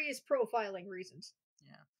various profiling reasons.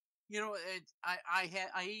 Yeah,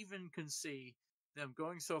 I even can see them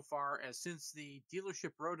going so far as, since the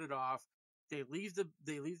dealership wrote it off, they leave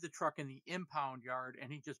the truck in the impound yard,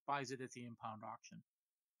 and he just buys it at the impound auction.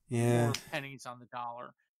 Yeah. More pennies on the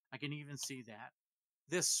dollar. I can even see that.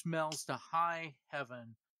 This smells to high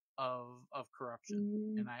heaven of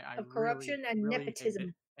corruption, and I of really, corruption and really nepotism. hate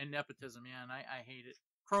it. And nepotism, yeah, and I hate it.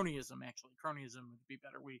 Cronyism, actually. Cronyism would be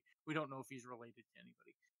better. We don't know if he's related to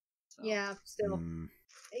anybody. So. Yeah, still.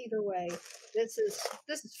 Either way, this is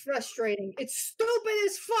frustrating. It's stupid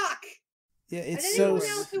as fuck. Yeah, it's and so. Anyone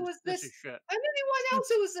else who was this shit. And anyone else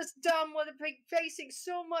who was this dumb would have been facing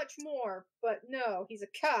so much more. But no, he's a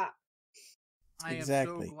cop. I am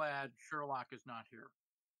so glad Sherlock is not here.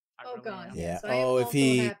 God, am. yes. Yeah. I am also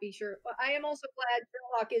happy. Sure. I am also glad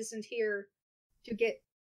Sherlock isn't here to get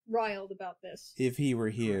riled about this. If he were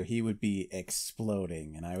here, he would be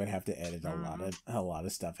exploding, and I would have to edit a lot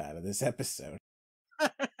of stuff out of this episode.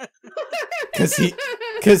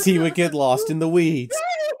 Because he would get lost in the weeds.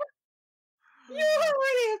 You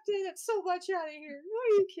already have to edit so much out of here. What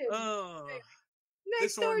are you kidding?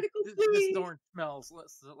 Next article, please. This orange smells.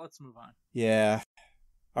 Let's move on. Yeah.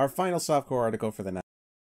 Our final softcore article for the night.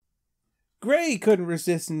 Gray couldn't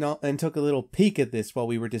resist and took a little peek at this while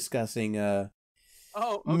we were discussing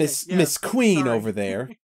Miss Queen over there.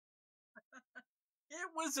 It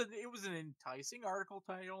was an enticing article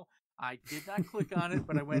title. I did not click on it,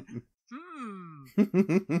 but I went,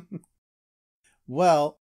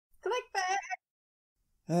 Well,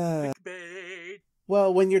 clickbait.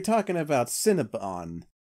 Well, when you're talking about Cinnabon,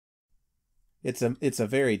 it's a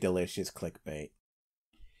very delicious clickbait.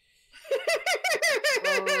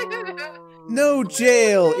 No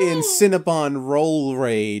jail in Cinnabon roll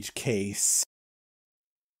rage case.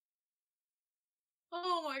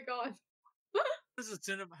 Oh my god. How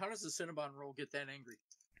does the Cinnabon roll get that angry?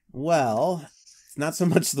 Well, it's not so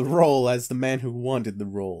much the roll as the man who wanted the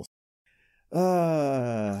rolls.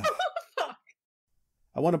 I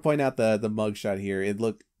want to point out the mugshot here.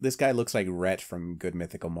 This guy looks like Rhett from Good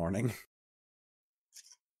Mythical Morning.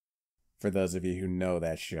 For those of you who know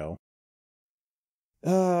that show.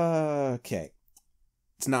 Okay.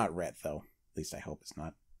 It's not Rhett, though. At least I hope it's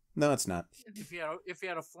not. No, it's not. If he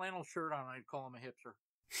had a flannel shirt on, I'd call him a hipster.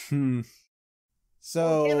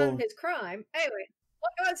 So... Well, given his crime. Anyway,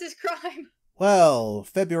 what was his crime? Well,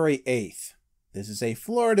 February 8th. This is a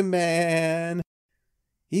Florida man.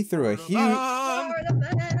 He threw a huge...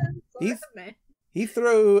 He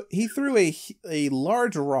threw a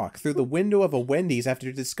large rock through the window of a Wendy's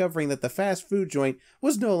after discovering that the fast food joint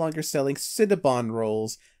was no longer selling Cinnabon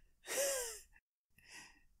rolls.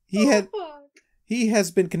 He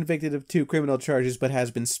has been convicted of 2 criminal charges but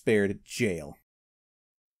has been spared jail.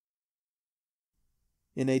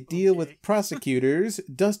 In a deal with prosecutors,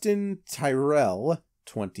 Dustin Tyrell,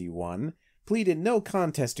 21, pleaded no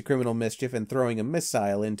contest to criminal mischief and throwing a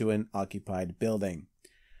missile into an occupied building.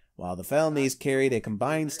 While the felonies carried a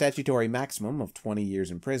combined statutory maximum of 20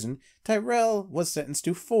 years in prison, Tyrell was sentenced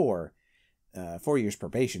to 4 years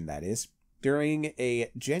probation, that is, during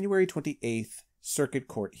a January 28th circuit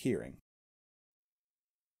court hearing.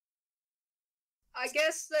 I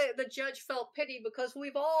guess the judge felt pity because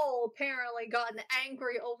we've all apparently gotten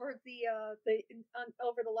angry over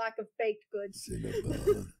over the lack of baked goods.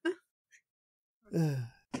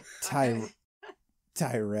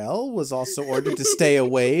 Tyrell was also ordered to stay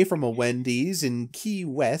away from a Wendy's in Key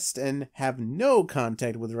West and have no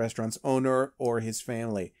contact with the restaurant's owner or his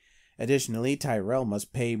family. Additionally, Tyrell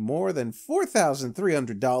must pay more than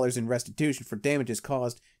 $4,300 in restitution for damages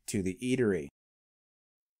caused to the eatery.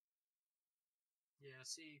 Yeah,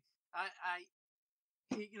 see,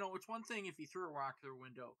 it's one thing if he threw a rock through a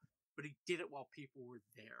window, but he did it while people were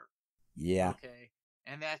there. Yeah. Okay,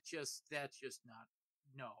 and that's just not.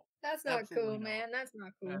 No. That's not cool, man. That's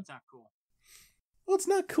not cool. That's not cool. Well, it's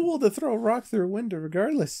not cool to throw a rock through a window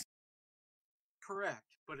regardless. Correct,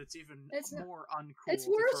 but it's more uncool. It's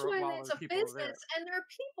worse when it's a business and there are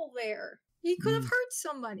people there. You could have hurt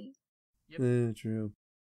somebody. Yep. True.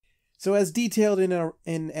 So as detailed in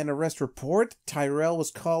an arrest report, Tyrell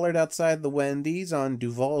was collared outside the Wendy's on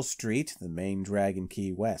Duval Street, the main drag in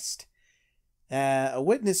Key West. A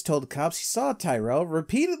witness told cops he saw Tyrell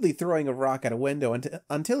repeatedly throwing a rock at a window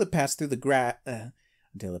until it passed through the grass.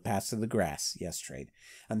 Until it passed through the grass. Yes, Trade.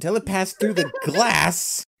 Until it passed through the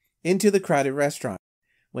glass into the crowded restaurant.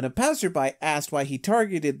 When a passerby asked why he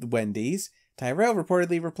targeted the Wendy's, Tyrell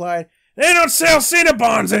reportedly replied, "They don't sell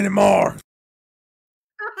Cinnabons anymore!"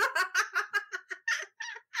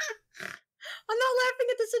 I'm not laughing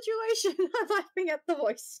at the situation. I'm laughing at the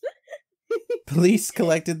voice. Police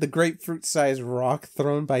collected the grapefruit-sized rock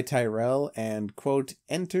thrown by Tyrell and, quote,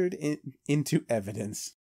 entered into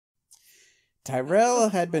evidence.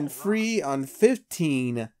 Tyrell had been free on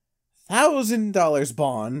 $15,000 $1,000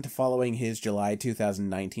 bond following his July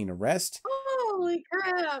 2019 arrest. Holy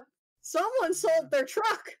crap! Someone sold their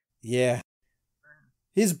truck! Yeah.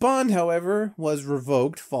 His bond, however, was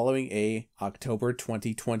revoked following a October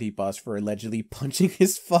 2020 bust for allegedly punching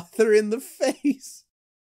his father in the face.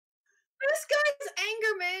 This guy's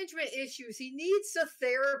anger management issues. He needs a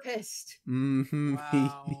therapist. Mm-hmm.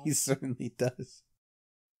 Wow. He certainly does.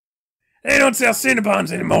 They don't sell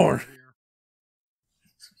Cinnabons anymore.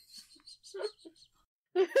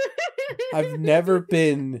 I've never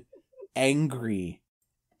been angry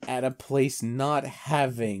at a place not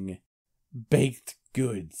having baked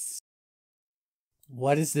goods.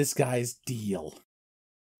 What is this guy's deal?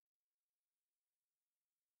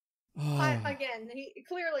 Again,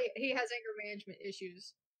 clearly he has anger management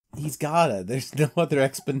issues. He's gotta. There's no other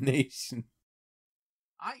explanation.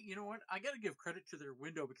 You know what? I gotta give credit to their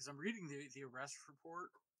window because I'm reading the arrest report,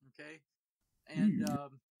 okay? And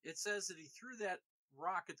it says that he threw that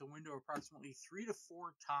rock at the window approximately 3 to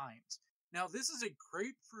 4 times. Now, this is a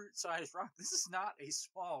grapefruit-sized rock. This is not a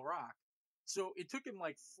small rock. So it took him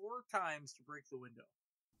like 4 times to break the window.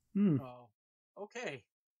 Oh, okay.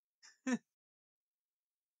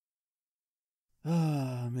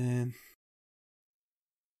 Oh, man.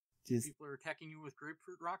 People are attacking you with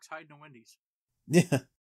grapefruit rocks, hide in a Wendy's. Yeah.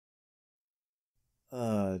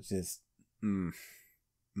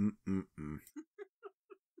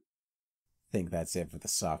 Think that's it for the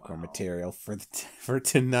softcore material for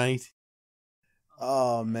tonight.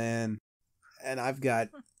 Oh man. And I've got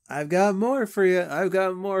more for you.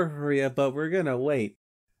 But we're gonna wait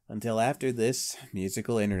until after this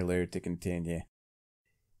musical interlude to continue.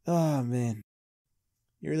 Oh man.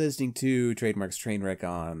 You're listening to Trademark's Trainwreck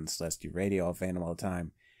on Celestia Radio, all Phantom all the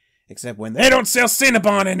time. Except when they don't sell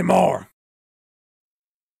Cinnabon anymore!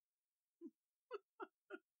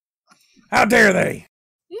 How dare they!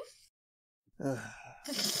 I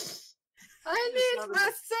need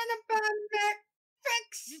my Cinnabon back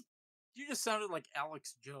fix! You just sounded like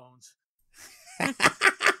Alex Jones.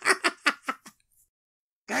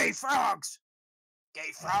 Gay frogs!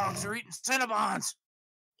 Gay frogs are eating Cinnabons!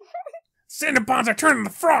 Cinnabons are turning the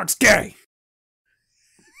frogs gay!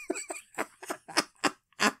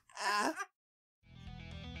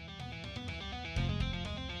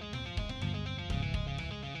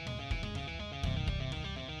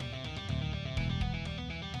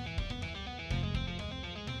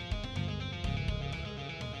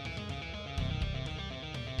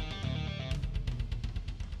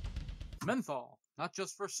 Menthol, not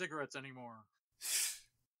just for cigarettes anymore.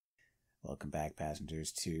 Welcome back,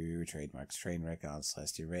 passengers, to Trademark's Trainwreck on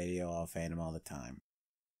Celestia Radio, all Phantom all the time.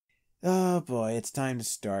 Oh boy, it's time to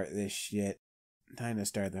start this shit. Time to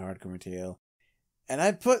start the hardcore material. And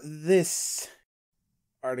I put this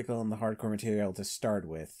article in the hardcore material to start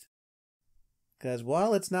with. Because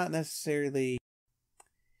while it's not necessarily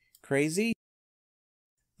crazy,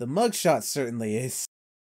 the mugshot certainly is.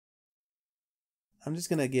 I'm just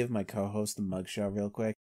going to give my co-host the mugshot real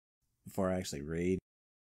quick before I actually read.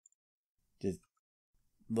 Just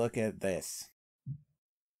look at this.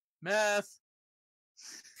 Meth!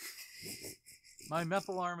 My meth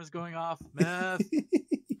alarm is going off. Meth!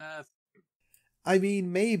 Meth. I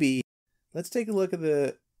mean, maybe. Let's take a look at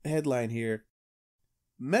the headline here.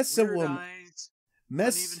 Weird eyes,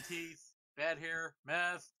 uneven teeth, bad hair,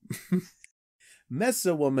 meth.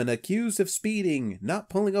 Mesa woman accused of speeding, not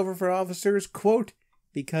pulling over for officers, quote,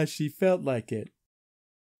 because she felt like it.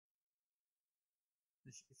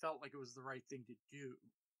 She felt like it was the right thing to do.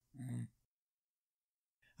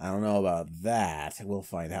 I don't know about that. We'll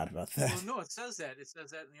find out about that. Well, no, it says that. It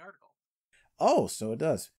says that in the article. Oh, so it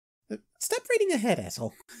does. Stop reading ahead,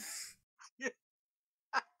 asshole.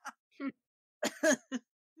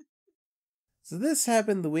 So this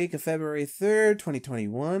happened the week of February 3rd,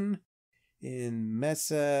 2021. In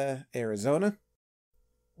Mesa, Arizona,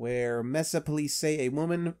 where Mesa police say a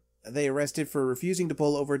woman they arrested for refusing to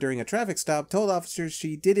pull over during a traffic stop told officers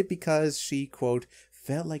she did it because she, quote,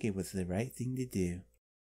 felt like it was the right thing to do.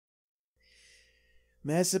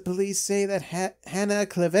 Mesa police say that Hannah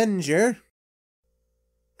Clevenger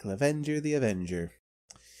the Avenger,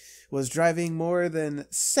 was driving more than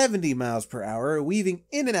 70 miles per hour, weaving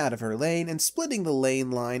in and out of her lane and splitting the lane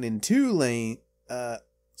line of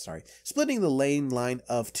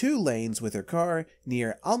 2 lanes with her car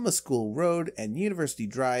near Alma School Road and University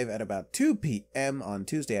Drive at about 2 p.m. on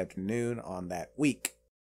Tuesday afternoon on that week.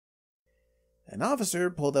 An officer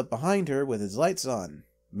pulled up behind her with his lights on.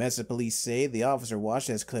 Mesa police say the officer watched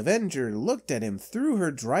as Clevenger looked at him through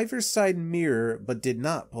her driver's side mirror but did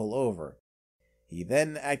not pull over. He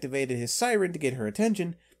then activated his siren to get her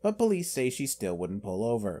attention, but police say she still wouldn't pull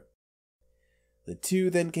over. The two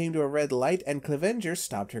then came to a red light and Clevenger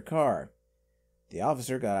stopped her car. The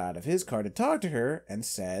officer got out of his car to talk to her and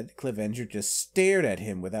said Clevenger just stared at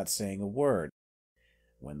him without saying a word.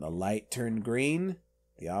 When the light turned green,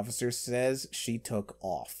 the officer says she took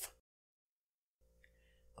off.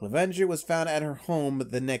 Clevenger was found at her home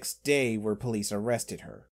the next day where police arrested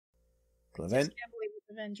her. Just can't believe it's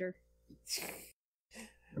Avenger.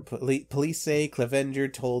 Police say Clevenger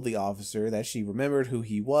told the officer that she remembered who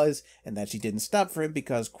he was and that she didn't stop for him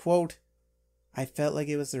because, quote, I felt like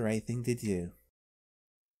it was the right thing to do.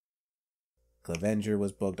 Clevenger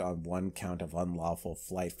was booked on one count of unlawful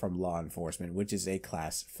flight from law enforcement, which is a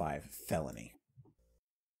Class 5 felony.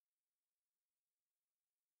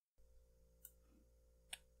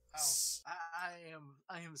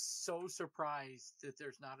 I am so surprised that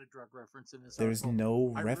there's not a drug reference in this There's article.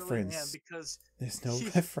 no I reference. Really am, because there's no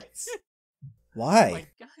reference. Why? Oh my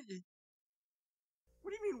God.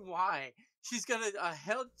 What do you mean why? She's got a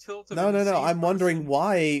head tilt of No. I'm wondering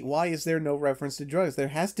person. why is there no reference to drugs? There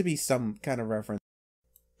has to be some kind of reference.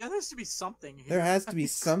 Yeah, there has to be something here. There has to be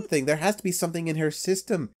something. There has to be something in her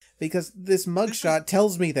system because this mugshot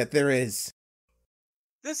tells me that there is.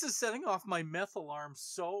 This is setting off my meth alarm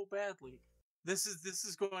so badly. This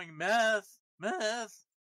is going meth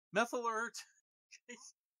alert.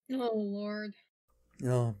 Oh Lord.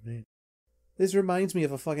 Oh man, this reminds me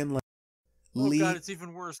of a fucking. Oh God, it's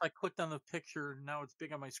even worse. I clicked on the picture and now it's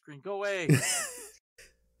big on my screen. Go away.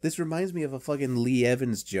 This reminds me of a fucking Lee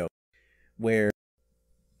Evans joke where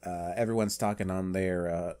everyone's talking on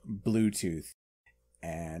their Bluetooth,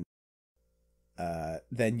 and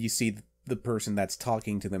then you see the person that's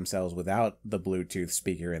talking to themselves without the Bluetooth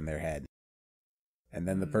speaker in their head. And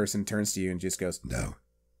then the person turns to you and just goes, no,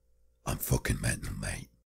 I'm fucking mental, mate.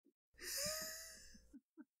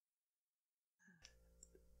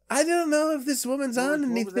 I don't know if this woman's on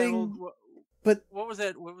anything, but... What was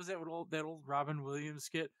that old Robin Williams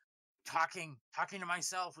skit? Talking to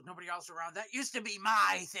myself with nobody else around. That used to be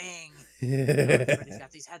my thing. Everybody's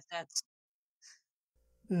got these headsets.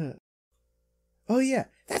 Oh yeah,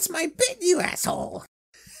 that's my bit, you asshole.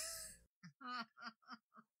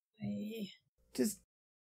 Just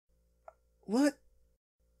what?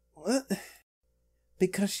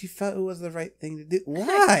 Because she felt it was the right thing to do.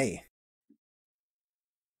 Why?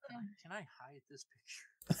 Can I hide this picture?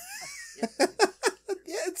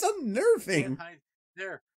 Yeah, it's unnerving.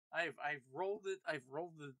 There, I've rolled it. I've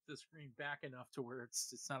rolled the screen back enough to where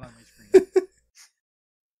it's not on my screen.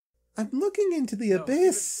 I'm looking into the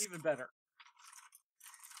abyss. Even better.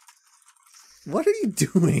 What are you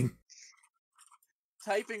doing?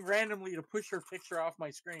 Typing randomly to push her picture off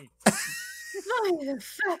my screen.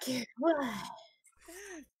 Motherfucker, what?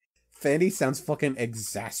 Fanny sounds fucking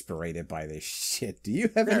exasperated by this shit. Do you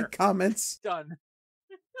have any comments? Done.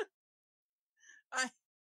 I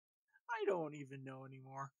don't even know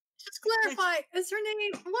anymore. Just clarify, is her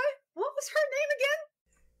name... What was her name again?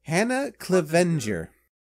 Hannah Clevenger.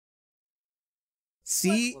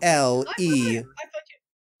 CLEVENGER.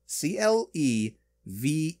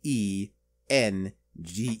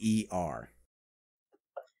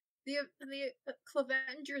 The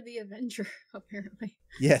Clevenger the Avenger, apparently.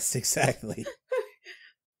 Yes, exactly.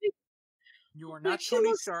 You are not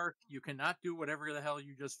Tony Stark. You cannot do whatever the hell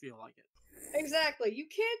you just feel like it. Exactly. You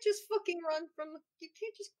can't just fucking run from... You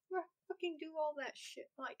can't just fucking do all that shit.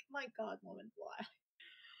 Like, my God, woman, why?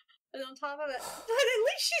 And on top of that, but at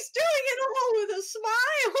least she's doing it all with a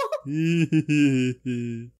smile.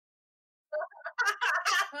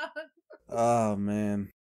 Oh,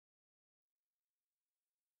 man.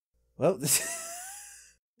 Well, it's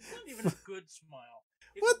not even a good smile.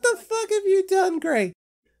 What the fuck have you done, Gray?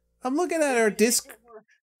 I'm looking at our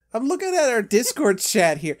Discord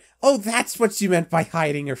chat here. Oh, that's what you meant by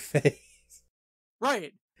hiding her face.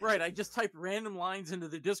 Right. I just typed random lines into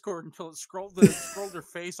the Discord until it scrolled her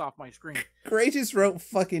face off my screen. Gray just wrote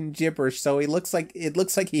fucking gibberish, so it looks like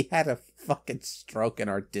he had a fucking stroke in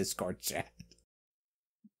our Discord chat.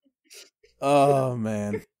 Oh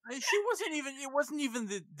man. It wasn't even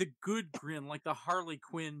the good grin, like the Harley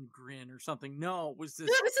Quinn grin or something. No, it was this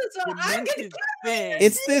demented thing.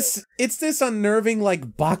 It's this unnerving,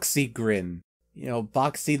 like, Boxy grin. You know,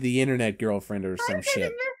 Boxy the internet girlfriend or some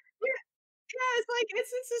shit. Yeah, it's like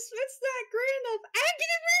it's that grin of I'm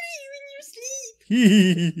gonna murder you in your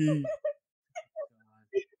sleep.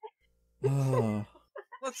 Oh.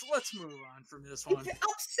 Let's move on from this one.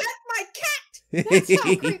 Upset my cat. That's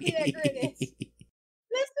how creepy that grin is.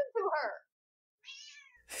 Listen to her.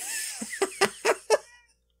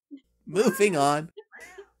 Moving on.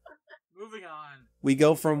 Moving on. We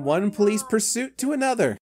go from one police pursuit to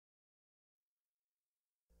another.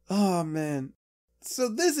 Oh man. So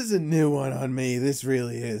this is a new one on me. This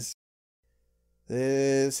really is.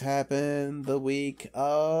 This happened the week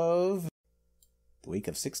of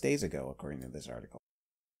 6 days ago, according to this article.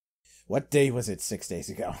 What day was it 6 days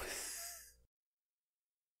ago?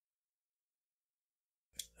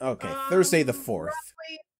 Okay, Thursday the 4th.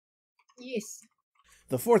 Roughly, yes.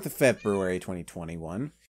 The 4th of February,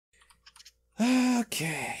 2021.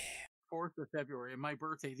 Okay. 4th of February, my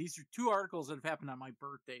birthday. These are two articles that have happened on my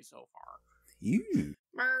birthday so far. You.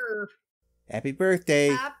 Merv. Happy birthday.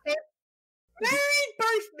 Merry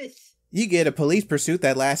Birthmas. You get a police pursuit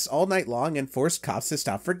that lasts all night long and force cops to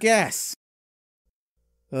stop for gas.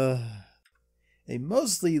 A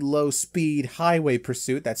mostly low-speed highway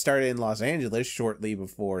pursuit that started in Los Angeles shortly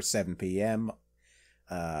before 7 p.m.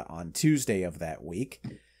 On Tuesday of that week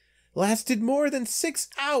lasted more than 6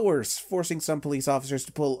 hours, forcing some police officers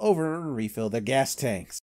to pull over and refill their gas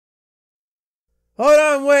tanks. Hold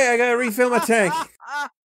on, wait, I gotta refill my tank.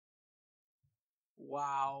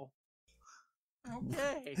 Wow.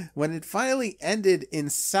 Okay. When it finally ended in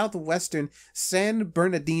southwestern San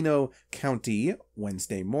Bernardino County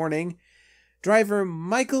Wednesday morning, driver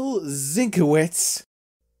Michael Zinkowitz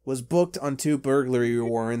was booked on 2 burglary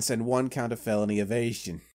warrants and 1 count of felony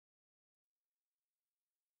evasion.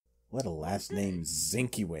 What a last name,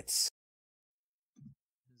 Zinkowitz.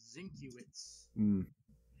 Zinkowitz.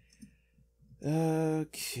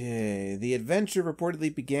 Okay, the adventure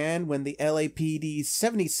reportedly began when the LAPD's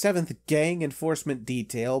 77th Gang Enforcement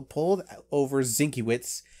Detail pulled over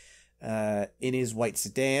Zinkowitz in his white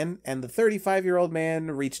sedan, and the 35-year-old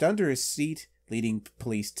man reached under his seat, leading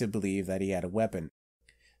police to believe that he had a weapon.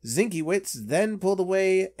 Zinkowitz then pulled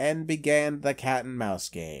away and began the cat-and-mouse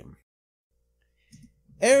game.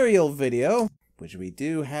 Aerial video, which we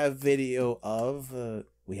do have video of,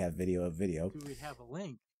 we have video of video. Do we have a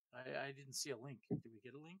link? I didn't see a link. Did we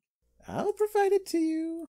get a link? I'll provide it to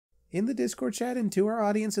you in the Discord chat and to our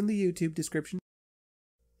audience in the YouTube description.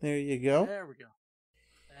 There you go. There we go.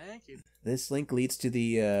 Thank you. This link leads to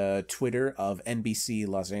the Twitter of NBC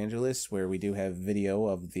Los Angeles, where we do have video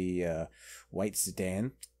of the white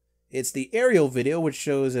sedan. It's the aerial video, which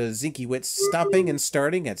shows Zinkowitz stopping and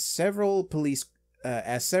starting at several police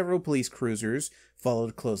cruisers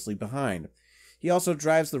followed closely behind. He also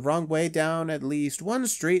drives the wrong way down at least one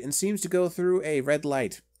street and seems to go through a red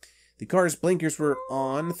light. The car's blinkers were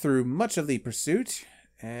on through much of the pursuit,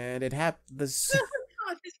 and it happened. His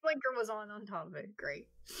blinker was on top of it. Great.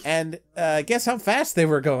 And guess how fast they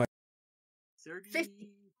were going? 50.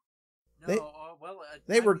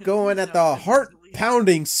 They were going at the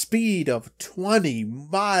heart-pounding speed of 20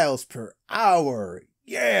 miles per hour.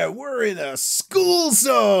 Yeah, we're in a school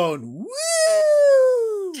zone.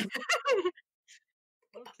 Woo!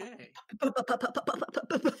 Okay.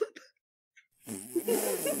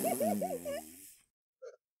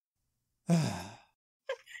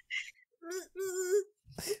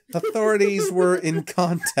 Authorities were in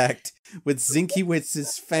contact with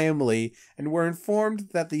Zinkowitz's family and were informed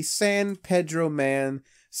that the San Pedro man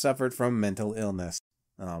suffered from mental illness.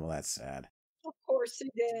 Oh, well, that's sad. Of course he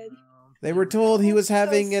did. They were told he was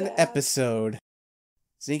having an episode.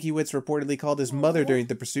 Zinkowitz reportedly called his mother during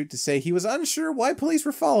the pursuit to say he was unsure why police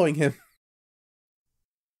were following him.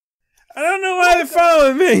 I don't know why they're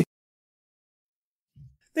following me.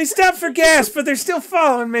 They stopped for gas, but they're still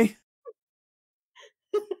following me.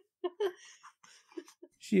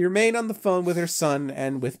 She remained on the phone with her son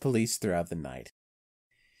and with police throughout the night.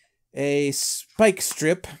 A spike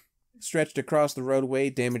strip stretched across the roadway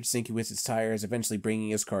damaged Zinkowitz's tires, eventually bringing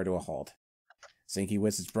his car to a halt.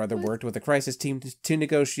 Zinkowitz's brother worked with a crisis team to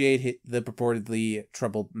negotiate the purportedly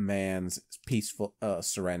troubled man's peaceful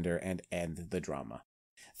surrender and end the drama.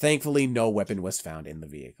 Thankfully, no weapon was found in the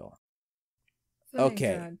vehicle.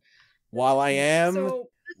 Okay. God. While I am...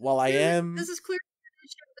 This is clear.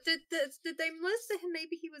 Did they list that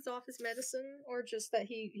maybe he was off his medicine, or just that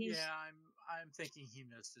he's... Yeah, I'm thinking he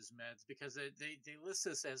missed his meds, because they list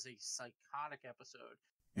this as a psychotic episode.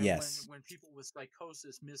 And yes. When people with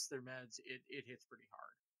psychosis miss their meds, it hits pretty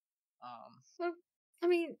hard. Well, I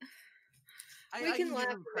mean, I can give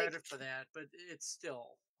him credit for that, but it's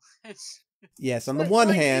still... Yes, on the one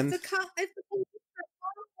hand... If the police are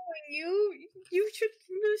following you should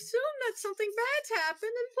assume that something bad's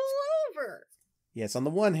happened and pull over. Yes, on the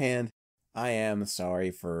one hand, I am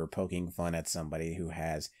sorry for poking fun at somebody who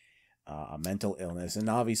has a mental illness and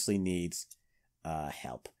obviously needs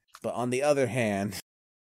help. But on the other hand,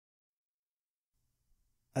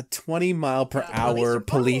 a 20-mile-per-hour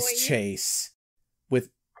police chase with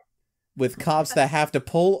cops that have to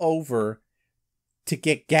pull over to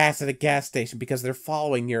get gas at a gas station because they're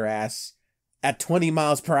following your ass at 20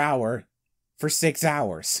 miles per hour for 6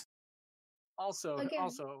 hours. Also,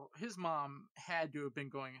 his mom had to have been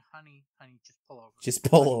going, honey, just pull over. Just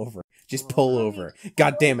pull over. Just pull over.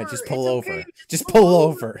 God damn it, just pull over. Okay. Just pull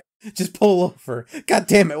over. Just pull over. God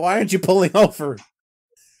damn it, why aren't you pulling over?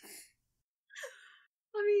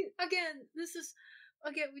 I mean, again,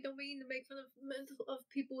 we don't mean to make fun of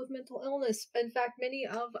people with mental illness. In fact, many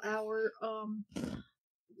of our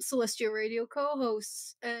Celestial Radio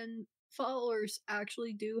co-hosts and followers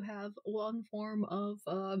actually do have one form of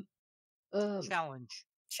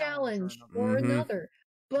challenge or another.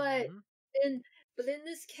 But in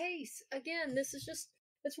this case, again,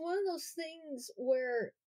 it's one of those things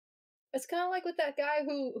where it's kind of like with that guy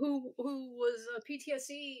who was a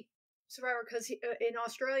PTSD survivor because in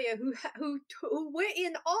Australia who went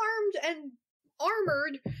in armed and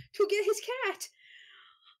armored to get his cat.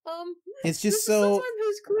 It's just someone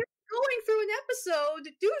who's going through an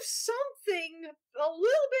episode, do something a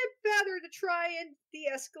little bit better to try and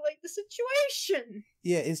de-escalate the situation.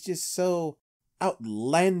 Yeah, it's just so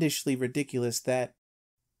outlandishly ridiculous that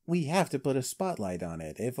we have to put a spotlight on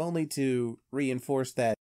it, if only to reinforce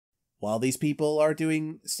that while these people are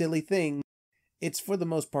doing silly things, it's for the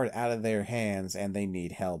most part out of their hands and they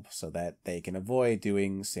need help so that they can avoid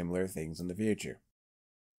doing similar things in the future.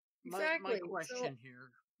 Exactly.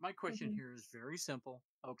 My question here is very simple,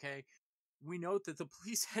 okay? We note that the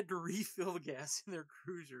police had to refill the gas in their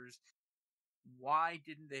cruisers. Why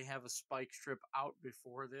didn't they have a spike strip out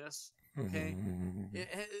before this? Okay?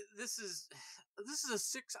 This is a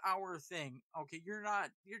 6-hour thing. Okay, you're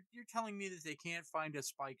telling me that they can't find a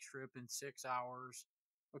spike strip in 6 hours,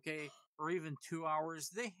 okay, or even 2 hours.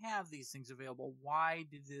 They have these things available. Why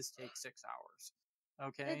did this take 6 hours?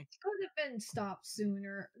 Okay, it could have been stopped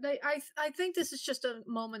sooner. I think this is just a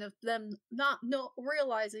moment of them not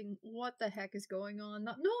realizing what the heck is going on,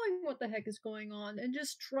 not knowing what the heck is going on, and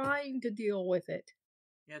just trying to deal with it.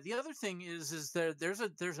 Yeah, the other thing is that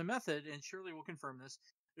there's a method, and Shirley will confirm this.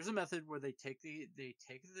 There's a method where they take the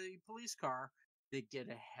police car, they get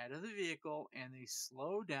ahead of the vehicle, and they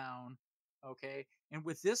slow down. Okay, and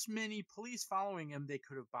with this many police following him, they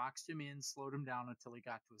could have boxed him in, slowed him down until he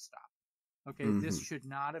got to a stop. Okay, this should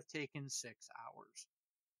not have taken 6 hours.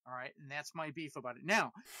 All right, and that's my beef about it.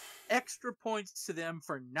 Now, extra points to them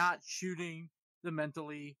for not shooting the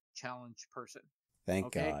mentally challenged person.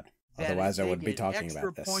 Thank God. Otherwise, I wouldn't be talking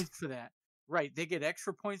about this. Extra points for that. Right, they get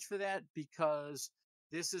extra points for that because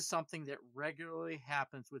this is something that regularly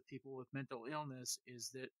happens with people with mental illness, is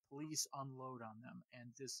that police unload on them, and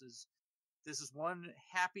this is one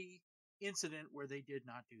happy incident where they did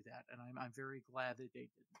not do that, and I'm very glad that they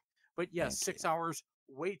didn't. But yes, 6 hours,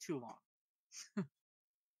 way too long.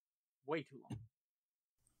 Way too long.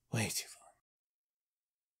 Way too long.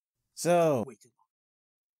 So, way too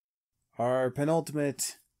long. Our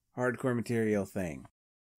penultimate hardcore material thing.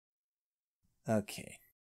 Okay.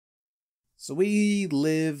 So we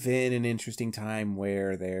live in an interesting time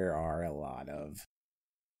where there are a lot of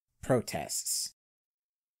protests,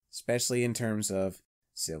 especially in terms of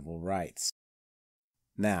civil rights.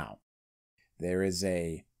 Now, there is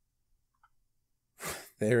a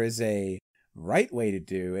right way to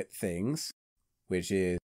do things, which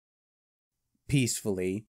is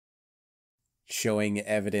peacefully showing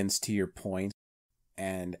evidence to your point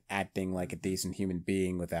and acting like a decent human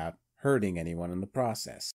being without hurting anyone in the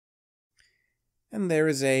process. And there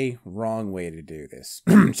is a wrong way to do this.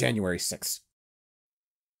 January 6th.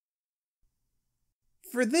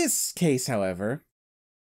 For this case, however,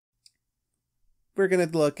 we're going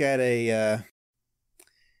to look at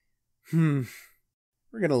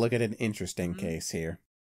we're going to look at an interesting case here.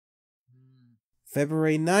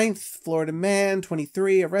 February 9th, Florida man,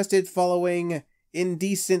 23, arrested following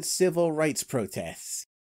indecent civil rights protests.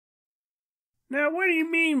 Now, what do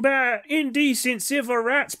you mean by indecent civil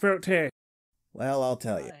rights protest? Well, I'll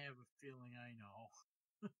tell you. I have a feeling I know.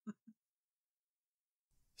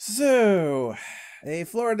 So, a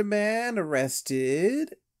Florida man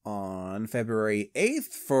arrested on February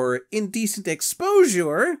 8th for indecent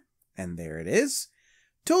exposure, and there it is,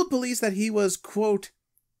 told police that he was, quote,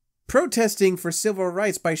 protesting for civil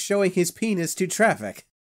rights by showing his penis to traffic.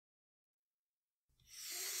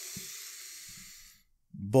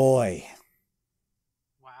 Boy.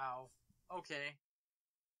 Wow. Okay.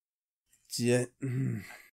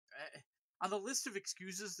 On the list of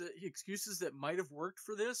excuses that might have worked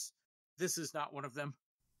for this is not one of them.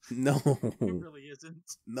 No. It really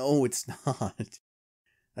isn't. No, it's not.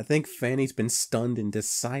 I think Fanny's been stunned into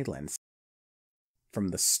silence from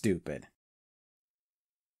the stupid.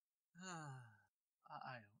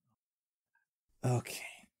 I don't know.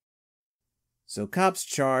 Okay. So cops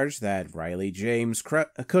charge that Riley James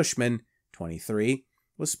Cushman, 23,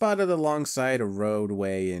 was spotted alongside a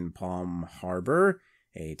roadway in Palm Harbor,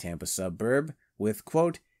 a Tampa suburb, with,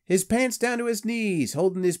 quote, his pants down to his knees,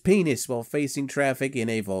 holding his penis while facing traffic in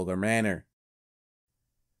a vulgar manner.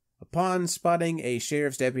 Upon spotting a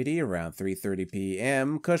sheriff's deputy around 3:30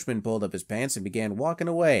 p.m., Cushman pulled up his pants and began walking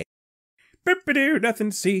away. Bip-a-doo, nothing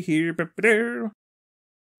to see here, bip-a-doo.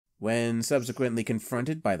 When subsequently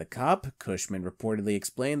confronted by the cop, Cushman reportedly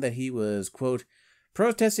explained that he was, quote,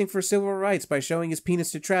 protesting for civil rights by showing his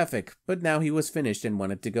penis to traffic, but now he was finished and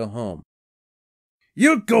wanted to go home.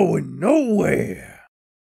 You're going nowhere!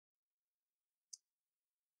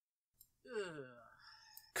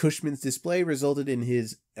 Cushman's display resulted in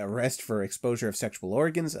his arrest for exposure of sexual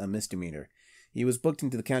organs, a misdemeanor. He was booked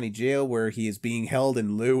into the county jail where he is being held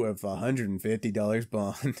in lieu of $150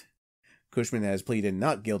 bond. Cushman has pleaded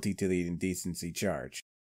not guilty to the indecency charge.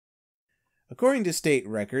 According to state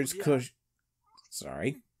records,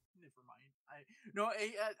 Sorry. Never mind.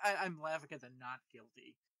 I'm laughing at the not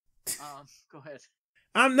guilty. Go ahead.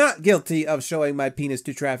 I'm not guilty of showing my penis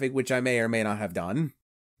to traffic, which I may or may not have done.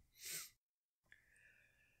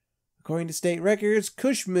 According to state records,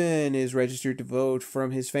 Cushman is registered to vote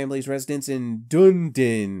from his family's residence in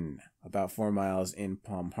Dunedin, about 4 miles in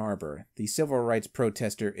Palm Harbor. The civil rights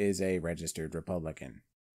protester is a registered Republican.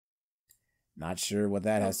 Not sure what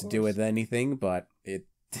that has to do with anything, but it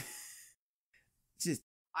just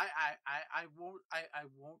I won't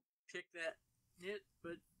pick that nit,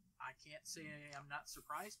 but I can't say I'm not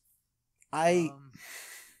surprised.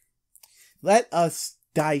 Let us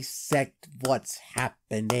dissect what's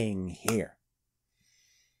happening here.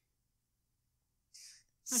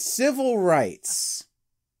 Civil rights.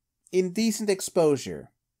 Indecent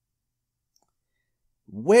exposure.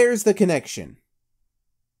 Where's the connection?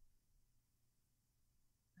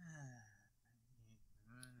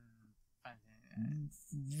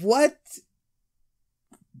 What?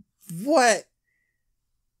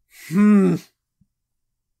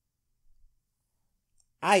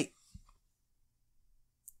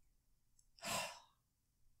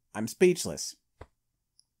 I'm speechless.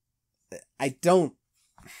 I don't.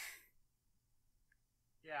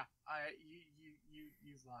 Yeah,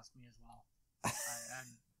 you've lost me as well.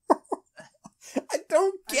 I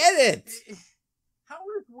don't get it. How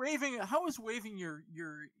is waving your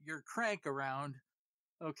crank around?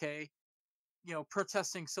 Okay,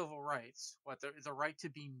 protesting civil rights. What, the right to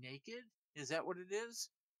be naked? Is that what it is?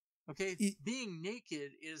 Okay, being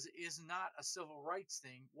naked is not a civil rights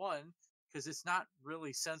thing. One, because it's not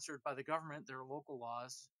really censored by the government. There are local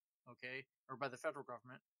laws, okay, or by the federal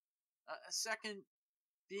government. Second,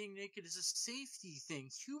 being naked is a safety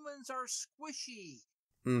thing. Humans are squishy.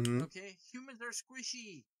 Mm-hmm. Okay, humans are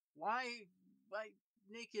squishy. Why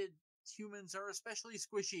naked humans are especially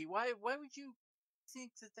squishy? Why would you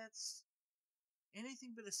think that that's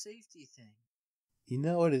anything but a safety thing? You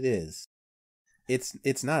know what it is?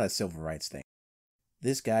 It's not a civil rights thing.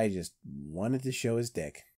 This guy just wanted to show his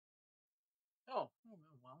dick. Oh, well,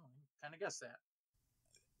 I kind of guessed that.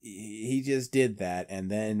 He just did that, and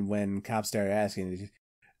then when cops started asking, he just,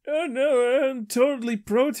 oh no, I'm totally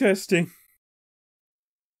protesting.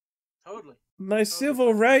 Totally. My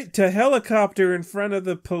civil right to helicopter in front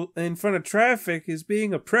of traffic is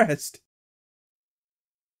being oppressed.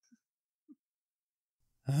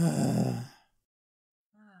 I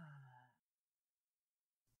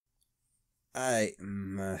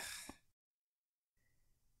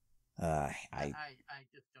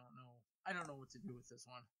just don't know. I don't know what to do with this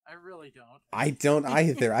one. I really don't. I don't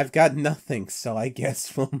either. I've got nothing, so I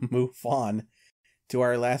guess we'll move on to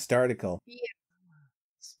our last article. Yeah.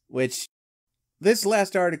 Which, this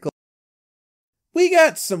last article, we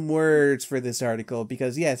got some words for this article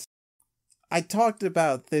because, yes, I talked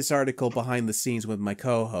about this article behind the scenes with my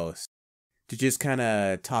co-host to just kind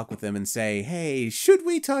of talk with them and say, hey, should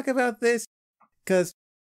we talk about this? Because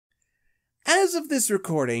as of this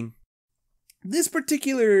recording, this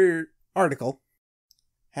particular article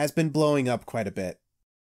has been blowing up quite a bit.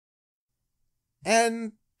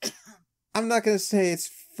 And I'm not going to say it's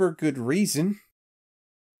for good reason,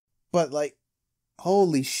 but like,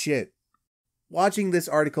 holy shit. Watching this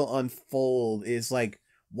article unfold is like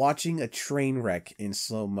watching a train wreck in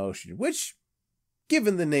slow motion, which,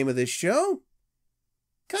 given the name of this show,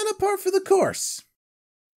 kind of par for the course.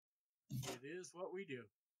 It is what we do.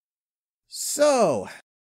 So,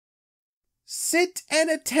 sit and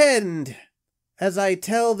attend as I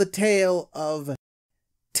tell the tale of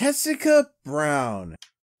Tessica Brown,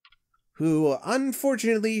 who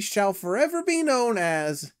unfortunately shall forever be known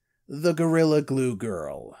as the Gorilla Glue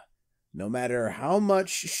Girl, no matter how much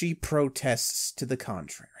she protests to the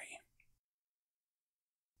contrary.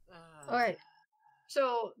 Alright.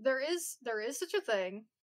 So there is such a thing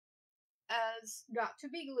as Got to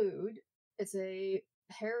Be Glued. It's a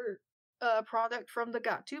hair product from the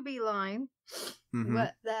Got to Be line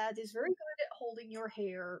that is very good at holding your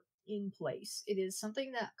hair in place. It is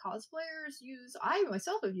something that cosplayers use. I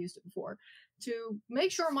myself have used it before to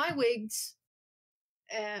make sure my wigs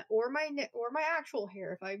or my actual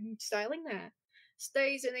hair, if I'm styling that,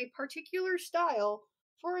 stays in a particular style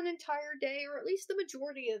for an entire day or at least the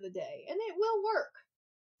majority of the day, and it will work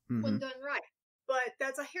when done right. But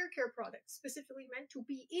that's a hair care product specifically meant to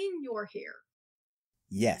be in your hair.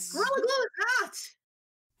 Yes. Gorilla Glue is not!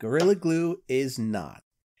 Gorilla Glue is not.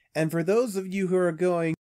 And for those of you who are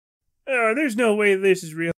going, oh, there's no way this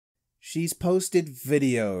is real, she's posted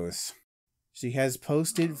videos. She has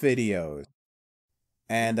posted videos.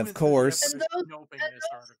 And of course...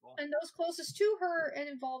 And those closest to her and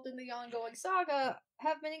involved in the ongoing saga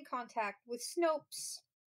have been in contact with Snopes.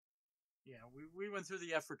 Yeah, we went through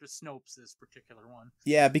the effort to Snopes this particular one.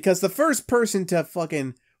 Yeah, because the first person to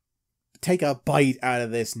fucking take a bite out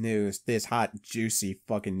of this news, this hot, juicy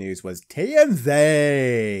fucking news, was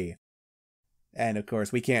TMZ! And of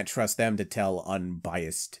course, we can't trust them to tell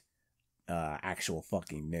unbiased, actual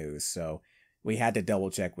fucking news, so we had to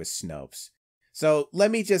double check with Snopes. So,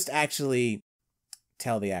 let me just actually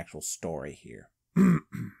tell the actual story here.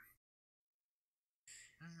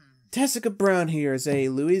 Tessica Brown here is a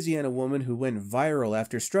Louisiana woman who went viral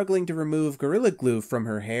after struggling to remove Gorilla Glue from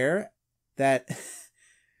her hair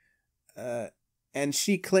and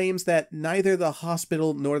she claims that neither the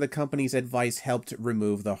hospital nor the company's advice helped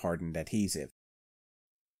remove the hardened adhesive.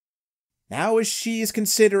 Now she is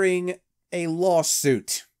considering a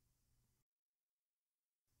lawsuit.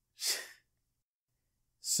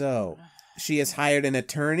 So, she has hired an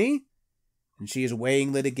attorney, and she is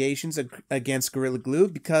weighing litigations against Gorilla Glue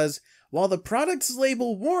because while the product's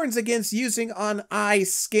label warns against using on eye,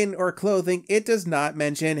 skin, or clothing, it does not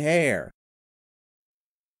mention hair.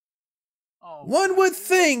 Oh, one would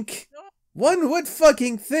fucking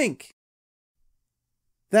think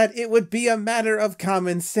that it would be a matter of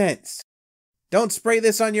common sense. Don't spray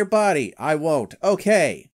this on your body. I won't.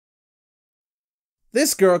 Okay.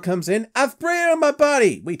 This girl comes in. I've sprayed it on my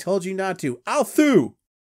body. We told you not to. I'll thoo.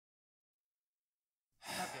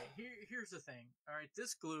 Okay, here's the thing. All right,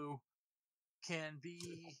 this glue can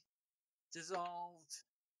be dissolved,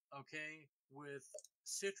 okay, with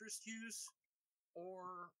citrus juice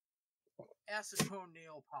or acetone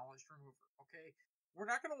nail polish remover, okay? We're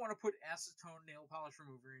not going to want to put acetone nail polish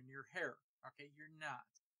remover in your hair, okay? You're not.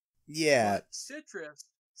 Yeah. But citrus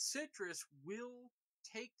will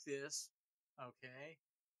take this, okay,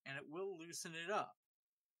 and it will loosen it up,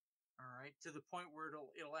 all right, to the point where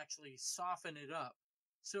it'll actually soften it up.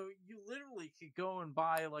 So you literally could go and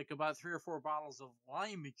buy like about 3 or 4 bottles of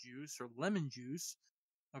lime juice or lemon juice,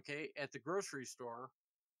 okay, at the grocery store,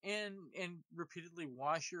 and repeatedly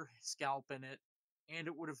wash your scalp in it, and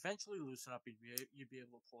it would eventually loosen up. You'd be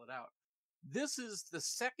able to pull it out. This is the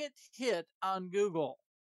second hit on Google.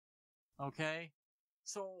 Okay,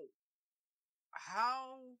 so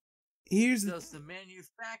how does the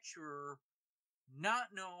manufacturer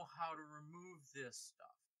not know how to remove this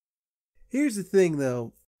stuff? Here's the thing,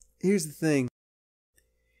 though. Here's the thing.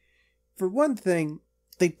 For one thing,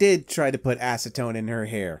 they did try to put acetone in her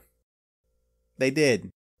hair. They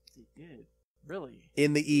did. They did? Really?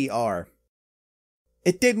 In the ER.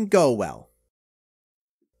 It didn't go well.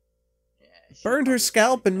 Yeah, burned her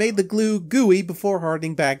scalp and made the glue gooey before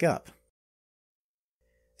hardening back up.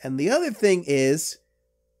 And the other thing is,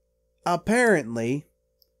 apparently,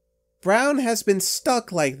 Brown has been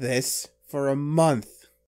stuck like this for a month.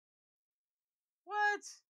 What?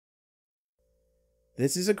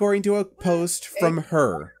 This is according to a post from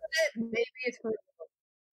her. Maybe it's for...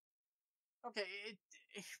 Okay,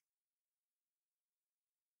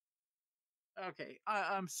 okay,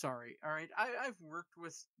 I'm sorry, alright? I've worked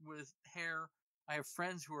with hair. I have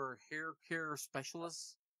friends who are hair care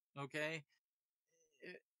specialists, okay?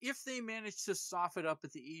 If they managed to soften it up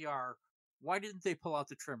at the ER, why didn't they pull out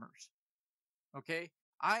the trimmers? Okay?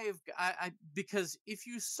 Because if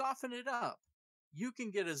you soften it up, you can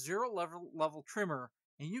get a 0 level trimmer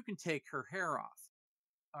and you can take her hair off.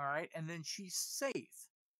 All right? And then she's safe.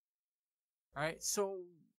 All right? So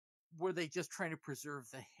were they just trying to preserve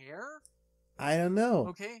the hair? I don't know.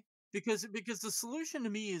 Okay? Because the solution to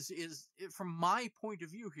me is from my point of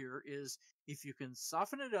view here is if you can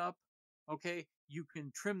soften it up, okay, you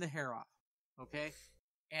can trim the hair off. Okay?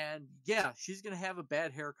 And yeah, she's going to have a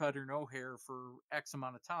bad haircut or no hair for X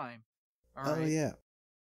amount of time. All right? Oh, yeah.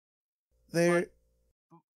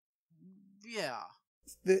 Yeah.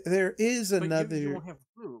 There is another... But you don't have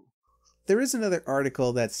glue. there is another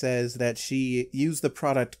article that says that she used the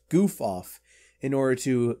product Goof Off in order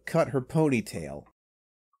to cut her ponytail.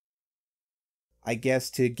 I guess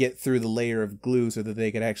to get through the layer of glue so that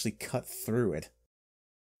they could actually cut through it.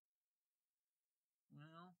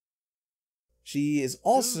 Well, she is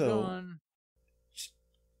also... Gone.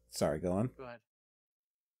 Sorry, go on. Go ahead.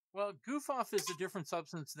 Well, Goof Off is a different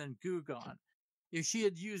substance than Goo Gone. If she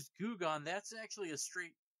had used Goo Gone, that's actually a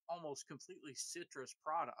straight, almost completely citrus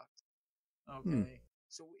product. Okay.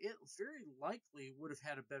 So it very likely would have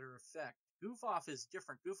had a better effect. Goof Off is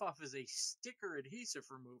different. Goof Off is a sticker adhesive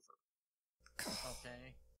remover.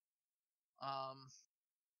 Okay.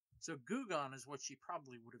 So Goo Gone is what she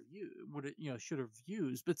probably would have used, should have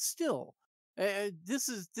used. But still, this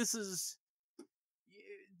is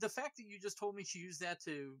the fact that you just told me she used that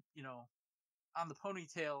to, on the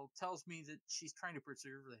ponytail tells me that she's trying to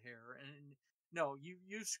preserve the hair. And no,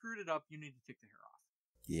 you screwed it up. You need to take the hair off.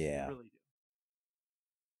 Yeah. You really do.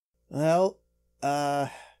 Well, there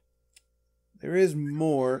is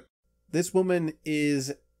more. This woman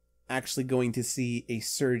is actually going to see a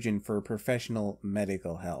surgeon for professional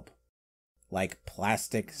medical help. Like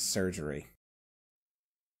plastic surgery.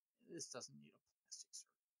 This doesn't need a plastic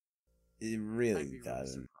surgery. It really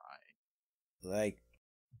doesn't. Really like,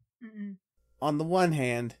 on the one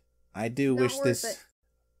hand, I do wish this...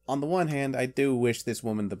 On the one hand, I do wish this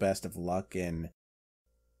woman the best of luck in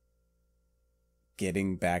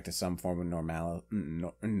getting back to some form of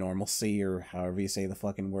normalcy, or however you say the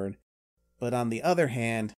fucking word. But on the other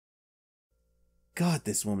hand, God,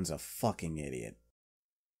 this woman's a fucking idiot.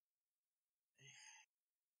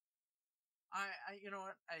 You know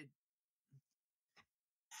what?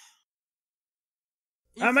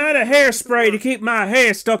 I'm out of hairspray to keep my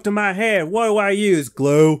hair stuck to my hair. What do I use?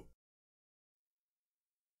 Glue?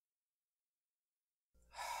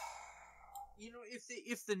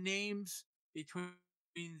 If the names between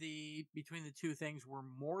the two things were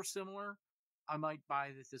more similar, I might buy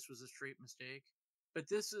that this was a straight mistake.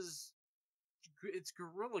 But it's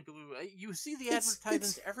Gorilla Glue. You see the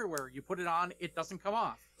advertisements everywhere. You put it on, it doesn't come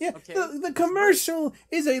off. Yeah, okay? the commercial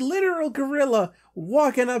is a literal gorilla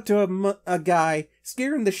walking up to a guy,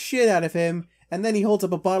 scaring the shit out of him, and then he holds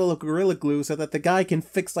up a bottle of Gorilla Glue so that the guy can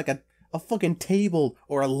fix like a fucking table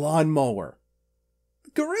or a lawnmower.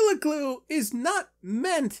 Gorilla Glue is not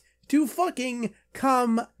meant to fucking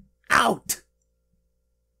come out.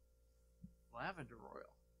 Lavender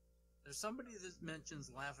oil. There's somebody that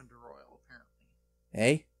mentions lavender oil, apparently.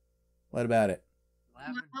 Hey, what about it?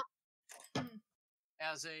 Lavender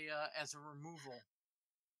as a removal.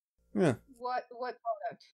 Yeah. What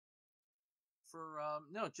product? For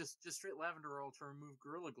no, just straight lavender oil to remove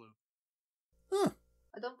Gorilla Glue. Huh.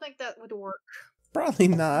 I don't think that would work. Probably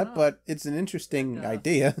not, but it's an interesting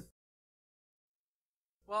idea.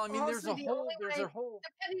 Well, I mean, there's a whole.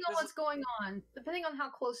 Depending on what's going on, depending on how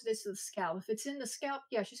close it is to the scalp. If it's in the scalp,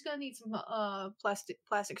 yeah, she's gonna need some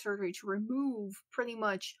plastic surgery to remove pretty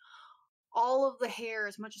much all of the hair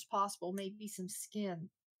as much as possible. Maybe some skin,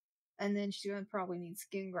 and then she's gonna probably need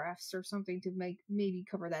skin grafts or something to maybe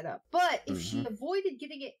cover that up. But if she avoided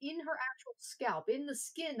getting it in her actual scalp, in the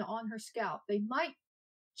skin on her scalp, they might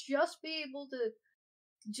just be able to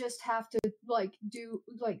just have to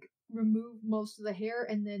remove most of the hair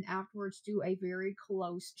and then afterwards do a very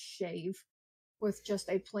close shave with just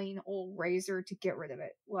a plain old razor to get rid of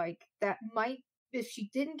it. Like that might, if she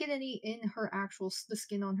didn't get any in the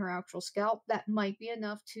skin on her actual scalp, that might be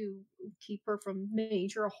enough to keep her from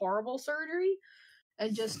major horrible surgery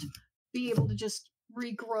and just be able to just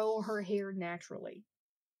regrow her hair naturally.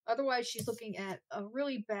 Otherwise, she's looking at a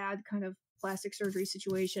really bad kind of plastic surgery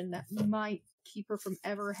situation that might keep her from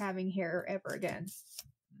ever having hair ever again.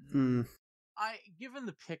 Given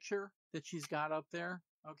the picture that she's got up there,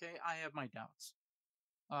 okay, I have my doubts.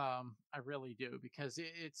 I really do, because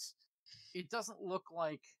it doesn't look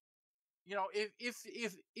like,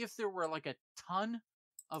 if there were like a ton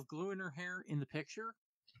of glue in her hair in the picture,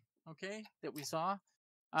 okay, that we saw,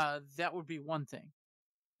 that would be one thing.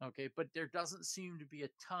 Okay, but there doesn't seem to be a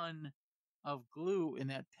ton of glue in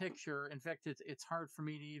that picture. In fact, it's hard for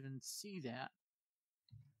me to even see that.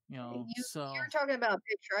 You're talking about a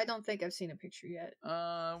picture. I don't think I've seen a picture yet.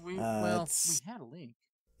 We had a link.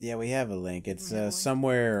 Yeah, we have a link. It's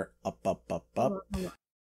somewhere up. Got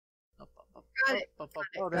it.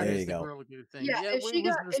 Oh, there you go. Yeah,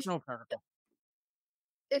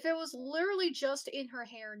 if it was literally just in her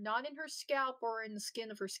hair, not in her scalp or in the skin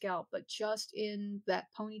of her scalp, but just in that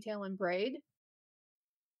ponytail and braid,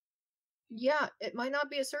 yeah, it might not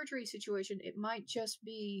be a surgery situation. It might just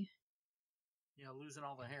be... Yeah, losing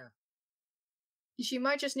all the hair. She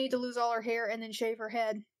might just need to lose all her hair and then shave her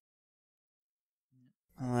head.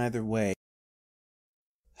 Either way,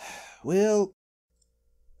 we'll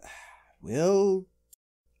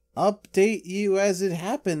update you as it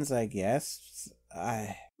happens, I guess.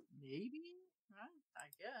 Maybe? I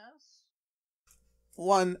guess.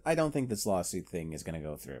 One, I don't think this lawsuit thing is gonna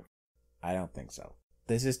go through. I don't think so.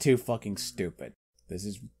 This is too fucking stupid. This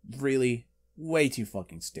is really way too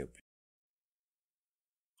fucking stupid.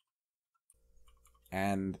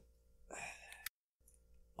 And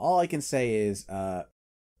all I can say is,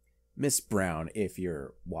 Miss Brown, if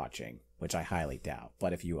you're watching, which I highly doubt,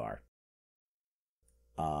 but if you are,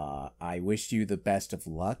 I wish you the best of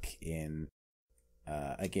luck in,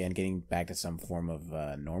 again, getting back to some form of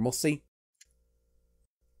normalcy.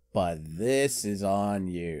 But this is on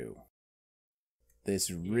you. This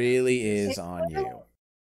really is on you.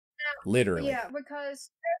 Literally. Yeah,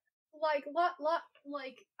 because like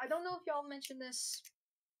I don't know if y'all mentioned this,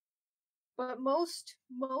 but most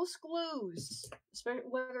glues, especially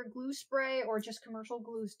whether glue spray or just commercial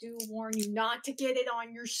glues, do warn you not to get it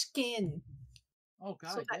on your skin. Oh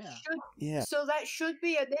God, so So that should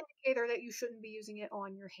be an indicator that you shouldn't be using it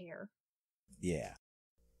on your hair. Yeah.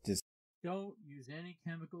 Just don't use any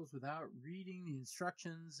chemicals without reading the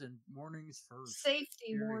instructions and warnings first.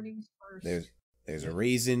 Safety warnings first. There's a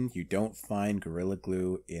reason you don't find Gorilla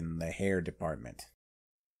Glue in the hair department.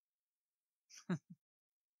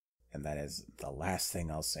 And that is the last thing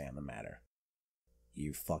I'll say on the matter.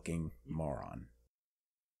 You fucking moron.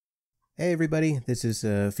 Hey everybody, this is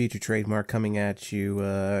Future Trademark coming at you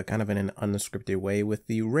kind of in an unscripted way with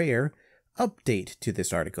the rare update to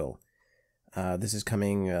this article. This is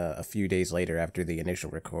coming a few days later after the initial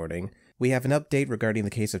recording. We have an update regarding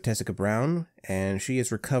the case of Tessica Brown, and she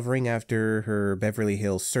is recovering after her Beverly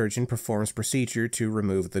Hills surgeon performs procedure to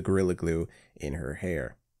remove the Gorilla Glue in her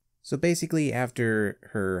hair. So basically, after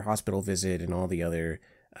her hospital visit and all the other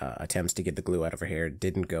attempts to get the glue out of her hair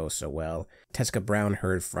didn't go so well, Tessica Brown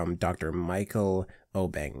heard from Dr. Michael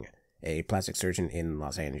Obeng, a plastic surgeon in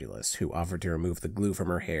Los Angeles, who offered to remove the glue from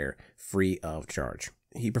her hair free of charge.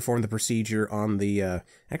 He performed the procedure on the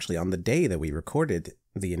day that we recorded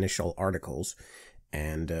the initial articles,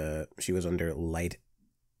 and she was under light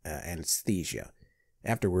anesthesia.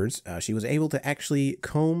 Afterwards, she was able to actually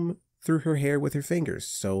comb through her hair with her fingers.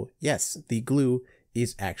 So yes, the glue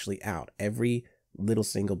is actually out, every little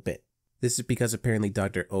single bit. This is because apparently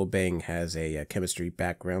Dr. Obeng has a chemistry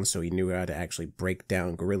background, so he knew how to actually break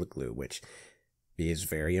down Gorilla Glue, which is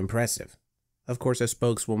very impressive. Of course, a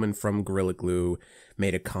spokeswoman from Gorilla Glue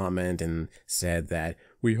made a comment and said that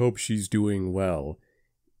we hope she's doing well,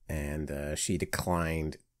 and she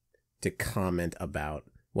declined to comment about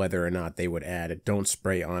whether or not they would add a "don't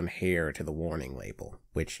spray on hair" to the warning label,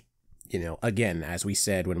 which, you know, again, as we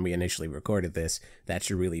said when we initially recorded this, that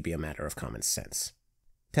should really be a matter of common sense.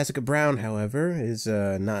 Tessica Brown, however, is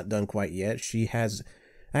not done quite yet. She has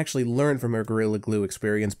actually learned from her Gorilla Glue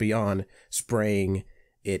experience beyond spraying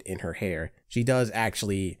it in her hair. She does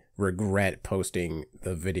actually regret posting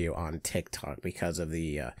the video on TikTok because of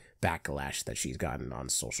the backlash that she's gotten on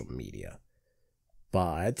social media.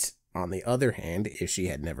 But on the other hand, if she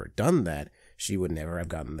had never done that, she would never have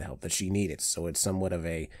gotten the help that she needed. So it's somewhat of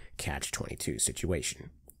a catch-22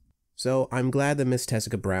 situation. So I'm glad that Miss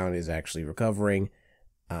Tessica Brown is actually recovering.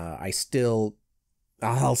 I'll still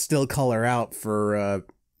call her out for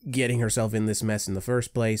getting herself in this mess in the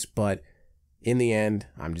first place, but in the end,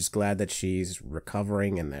 I'm just glad that she's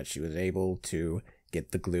recovering and that she was able to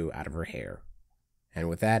get the glue out of her hair. And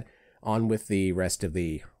with that, on with the rest of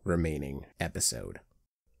the remaining episode.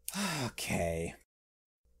 Okay.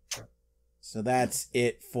 So that's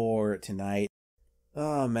it for tonight.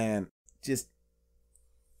 Oh man, just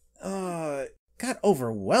got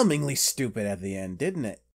overwhelmingly stupid at the end, didn't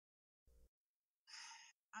it?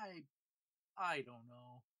 I don't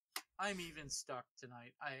know. I'm even stuck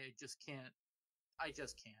tonight. I just can't.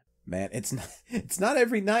 Man, it's not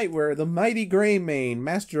every night where the mighty Greymane,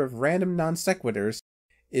 master of random non sequiturs,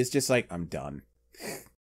 is just like, I'm done.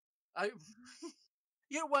 What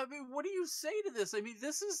do you say to this? I mean,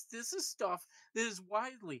 this is stuff that is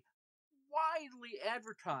widely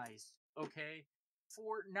advertised, okay,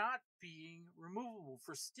 for not being removable,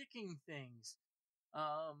 for sticking things.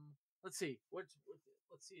 Let's see. Let's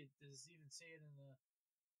see. Does it even say it in the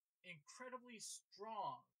incredibly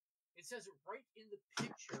strong? It says it right in the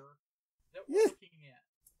picture that we're looking at.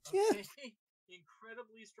 Okay? Yeah.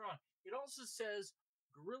 Incredibly strong. It also says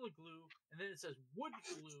Gorilla Glue, and then it says wood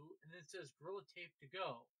glue, and then it says Gorilla Tape to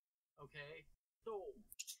go. Okay? So,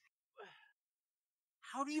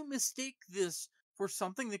 how do you mistake this for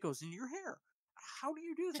something that goes into your hair? How do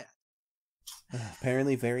you do that?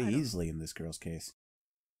 Apparently very easily in this girl's case.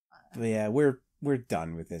 But yeah, we're we're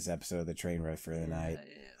done with this episode of the Trainwreck for the night.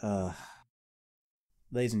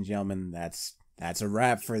 Ladies and gentlemen, that's a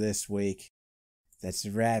wrap for this week. That's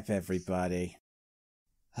a wrap, everybody.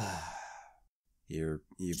 You've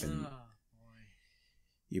been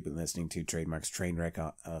listening to Trademark's Trainwreck,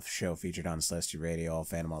 a show featured on Celestial Radio, all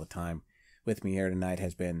fandom all the time. With me here tonight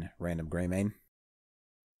has been RandomGreymane.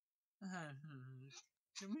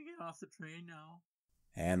 Can we get off the train now?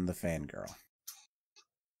 And TheFangirl,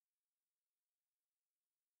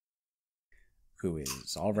 who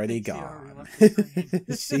is already gone.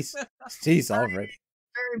 She's already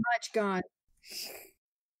very much gone.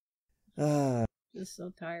 Just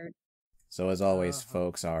so tired. So as always,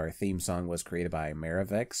 folks, our theme song was created by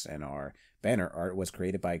Marivex, and our banner art was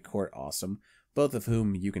created by Court Awesome, both of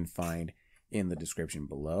whom you can find in the description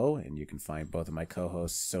below, and you can find both of my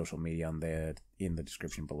co-hosts' social media in the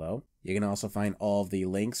description below. You can also find all of the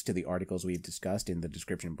links to the articles we've discussed in the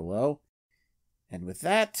description below. And with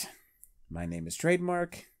that, my name is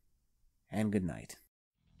Trademark, and good night.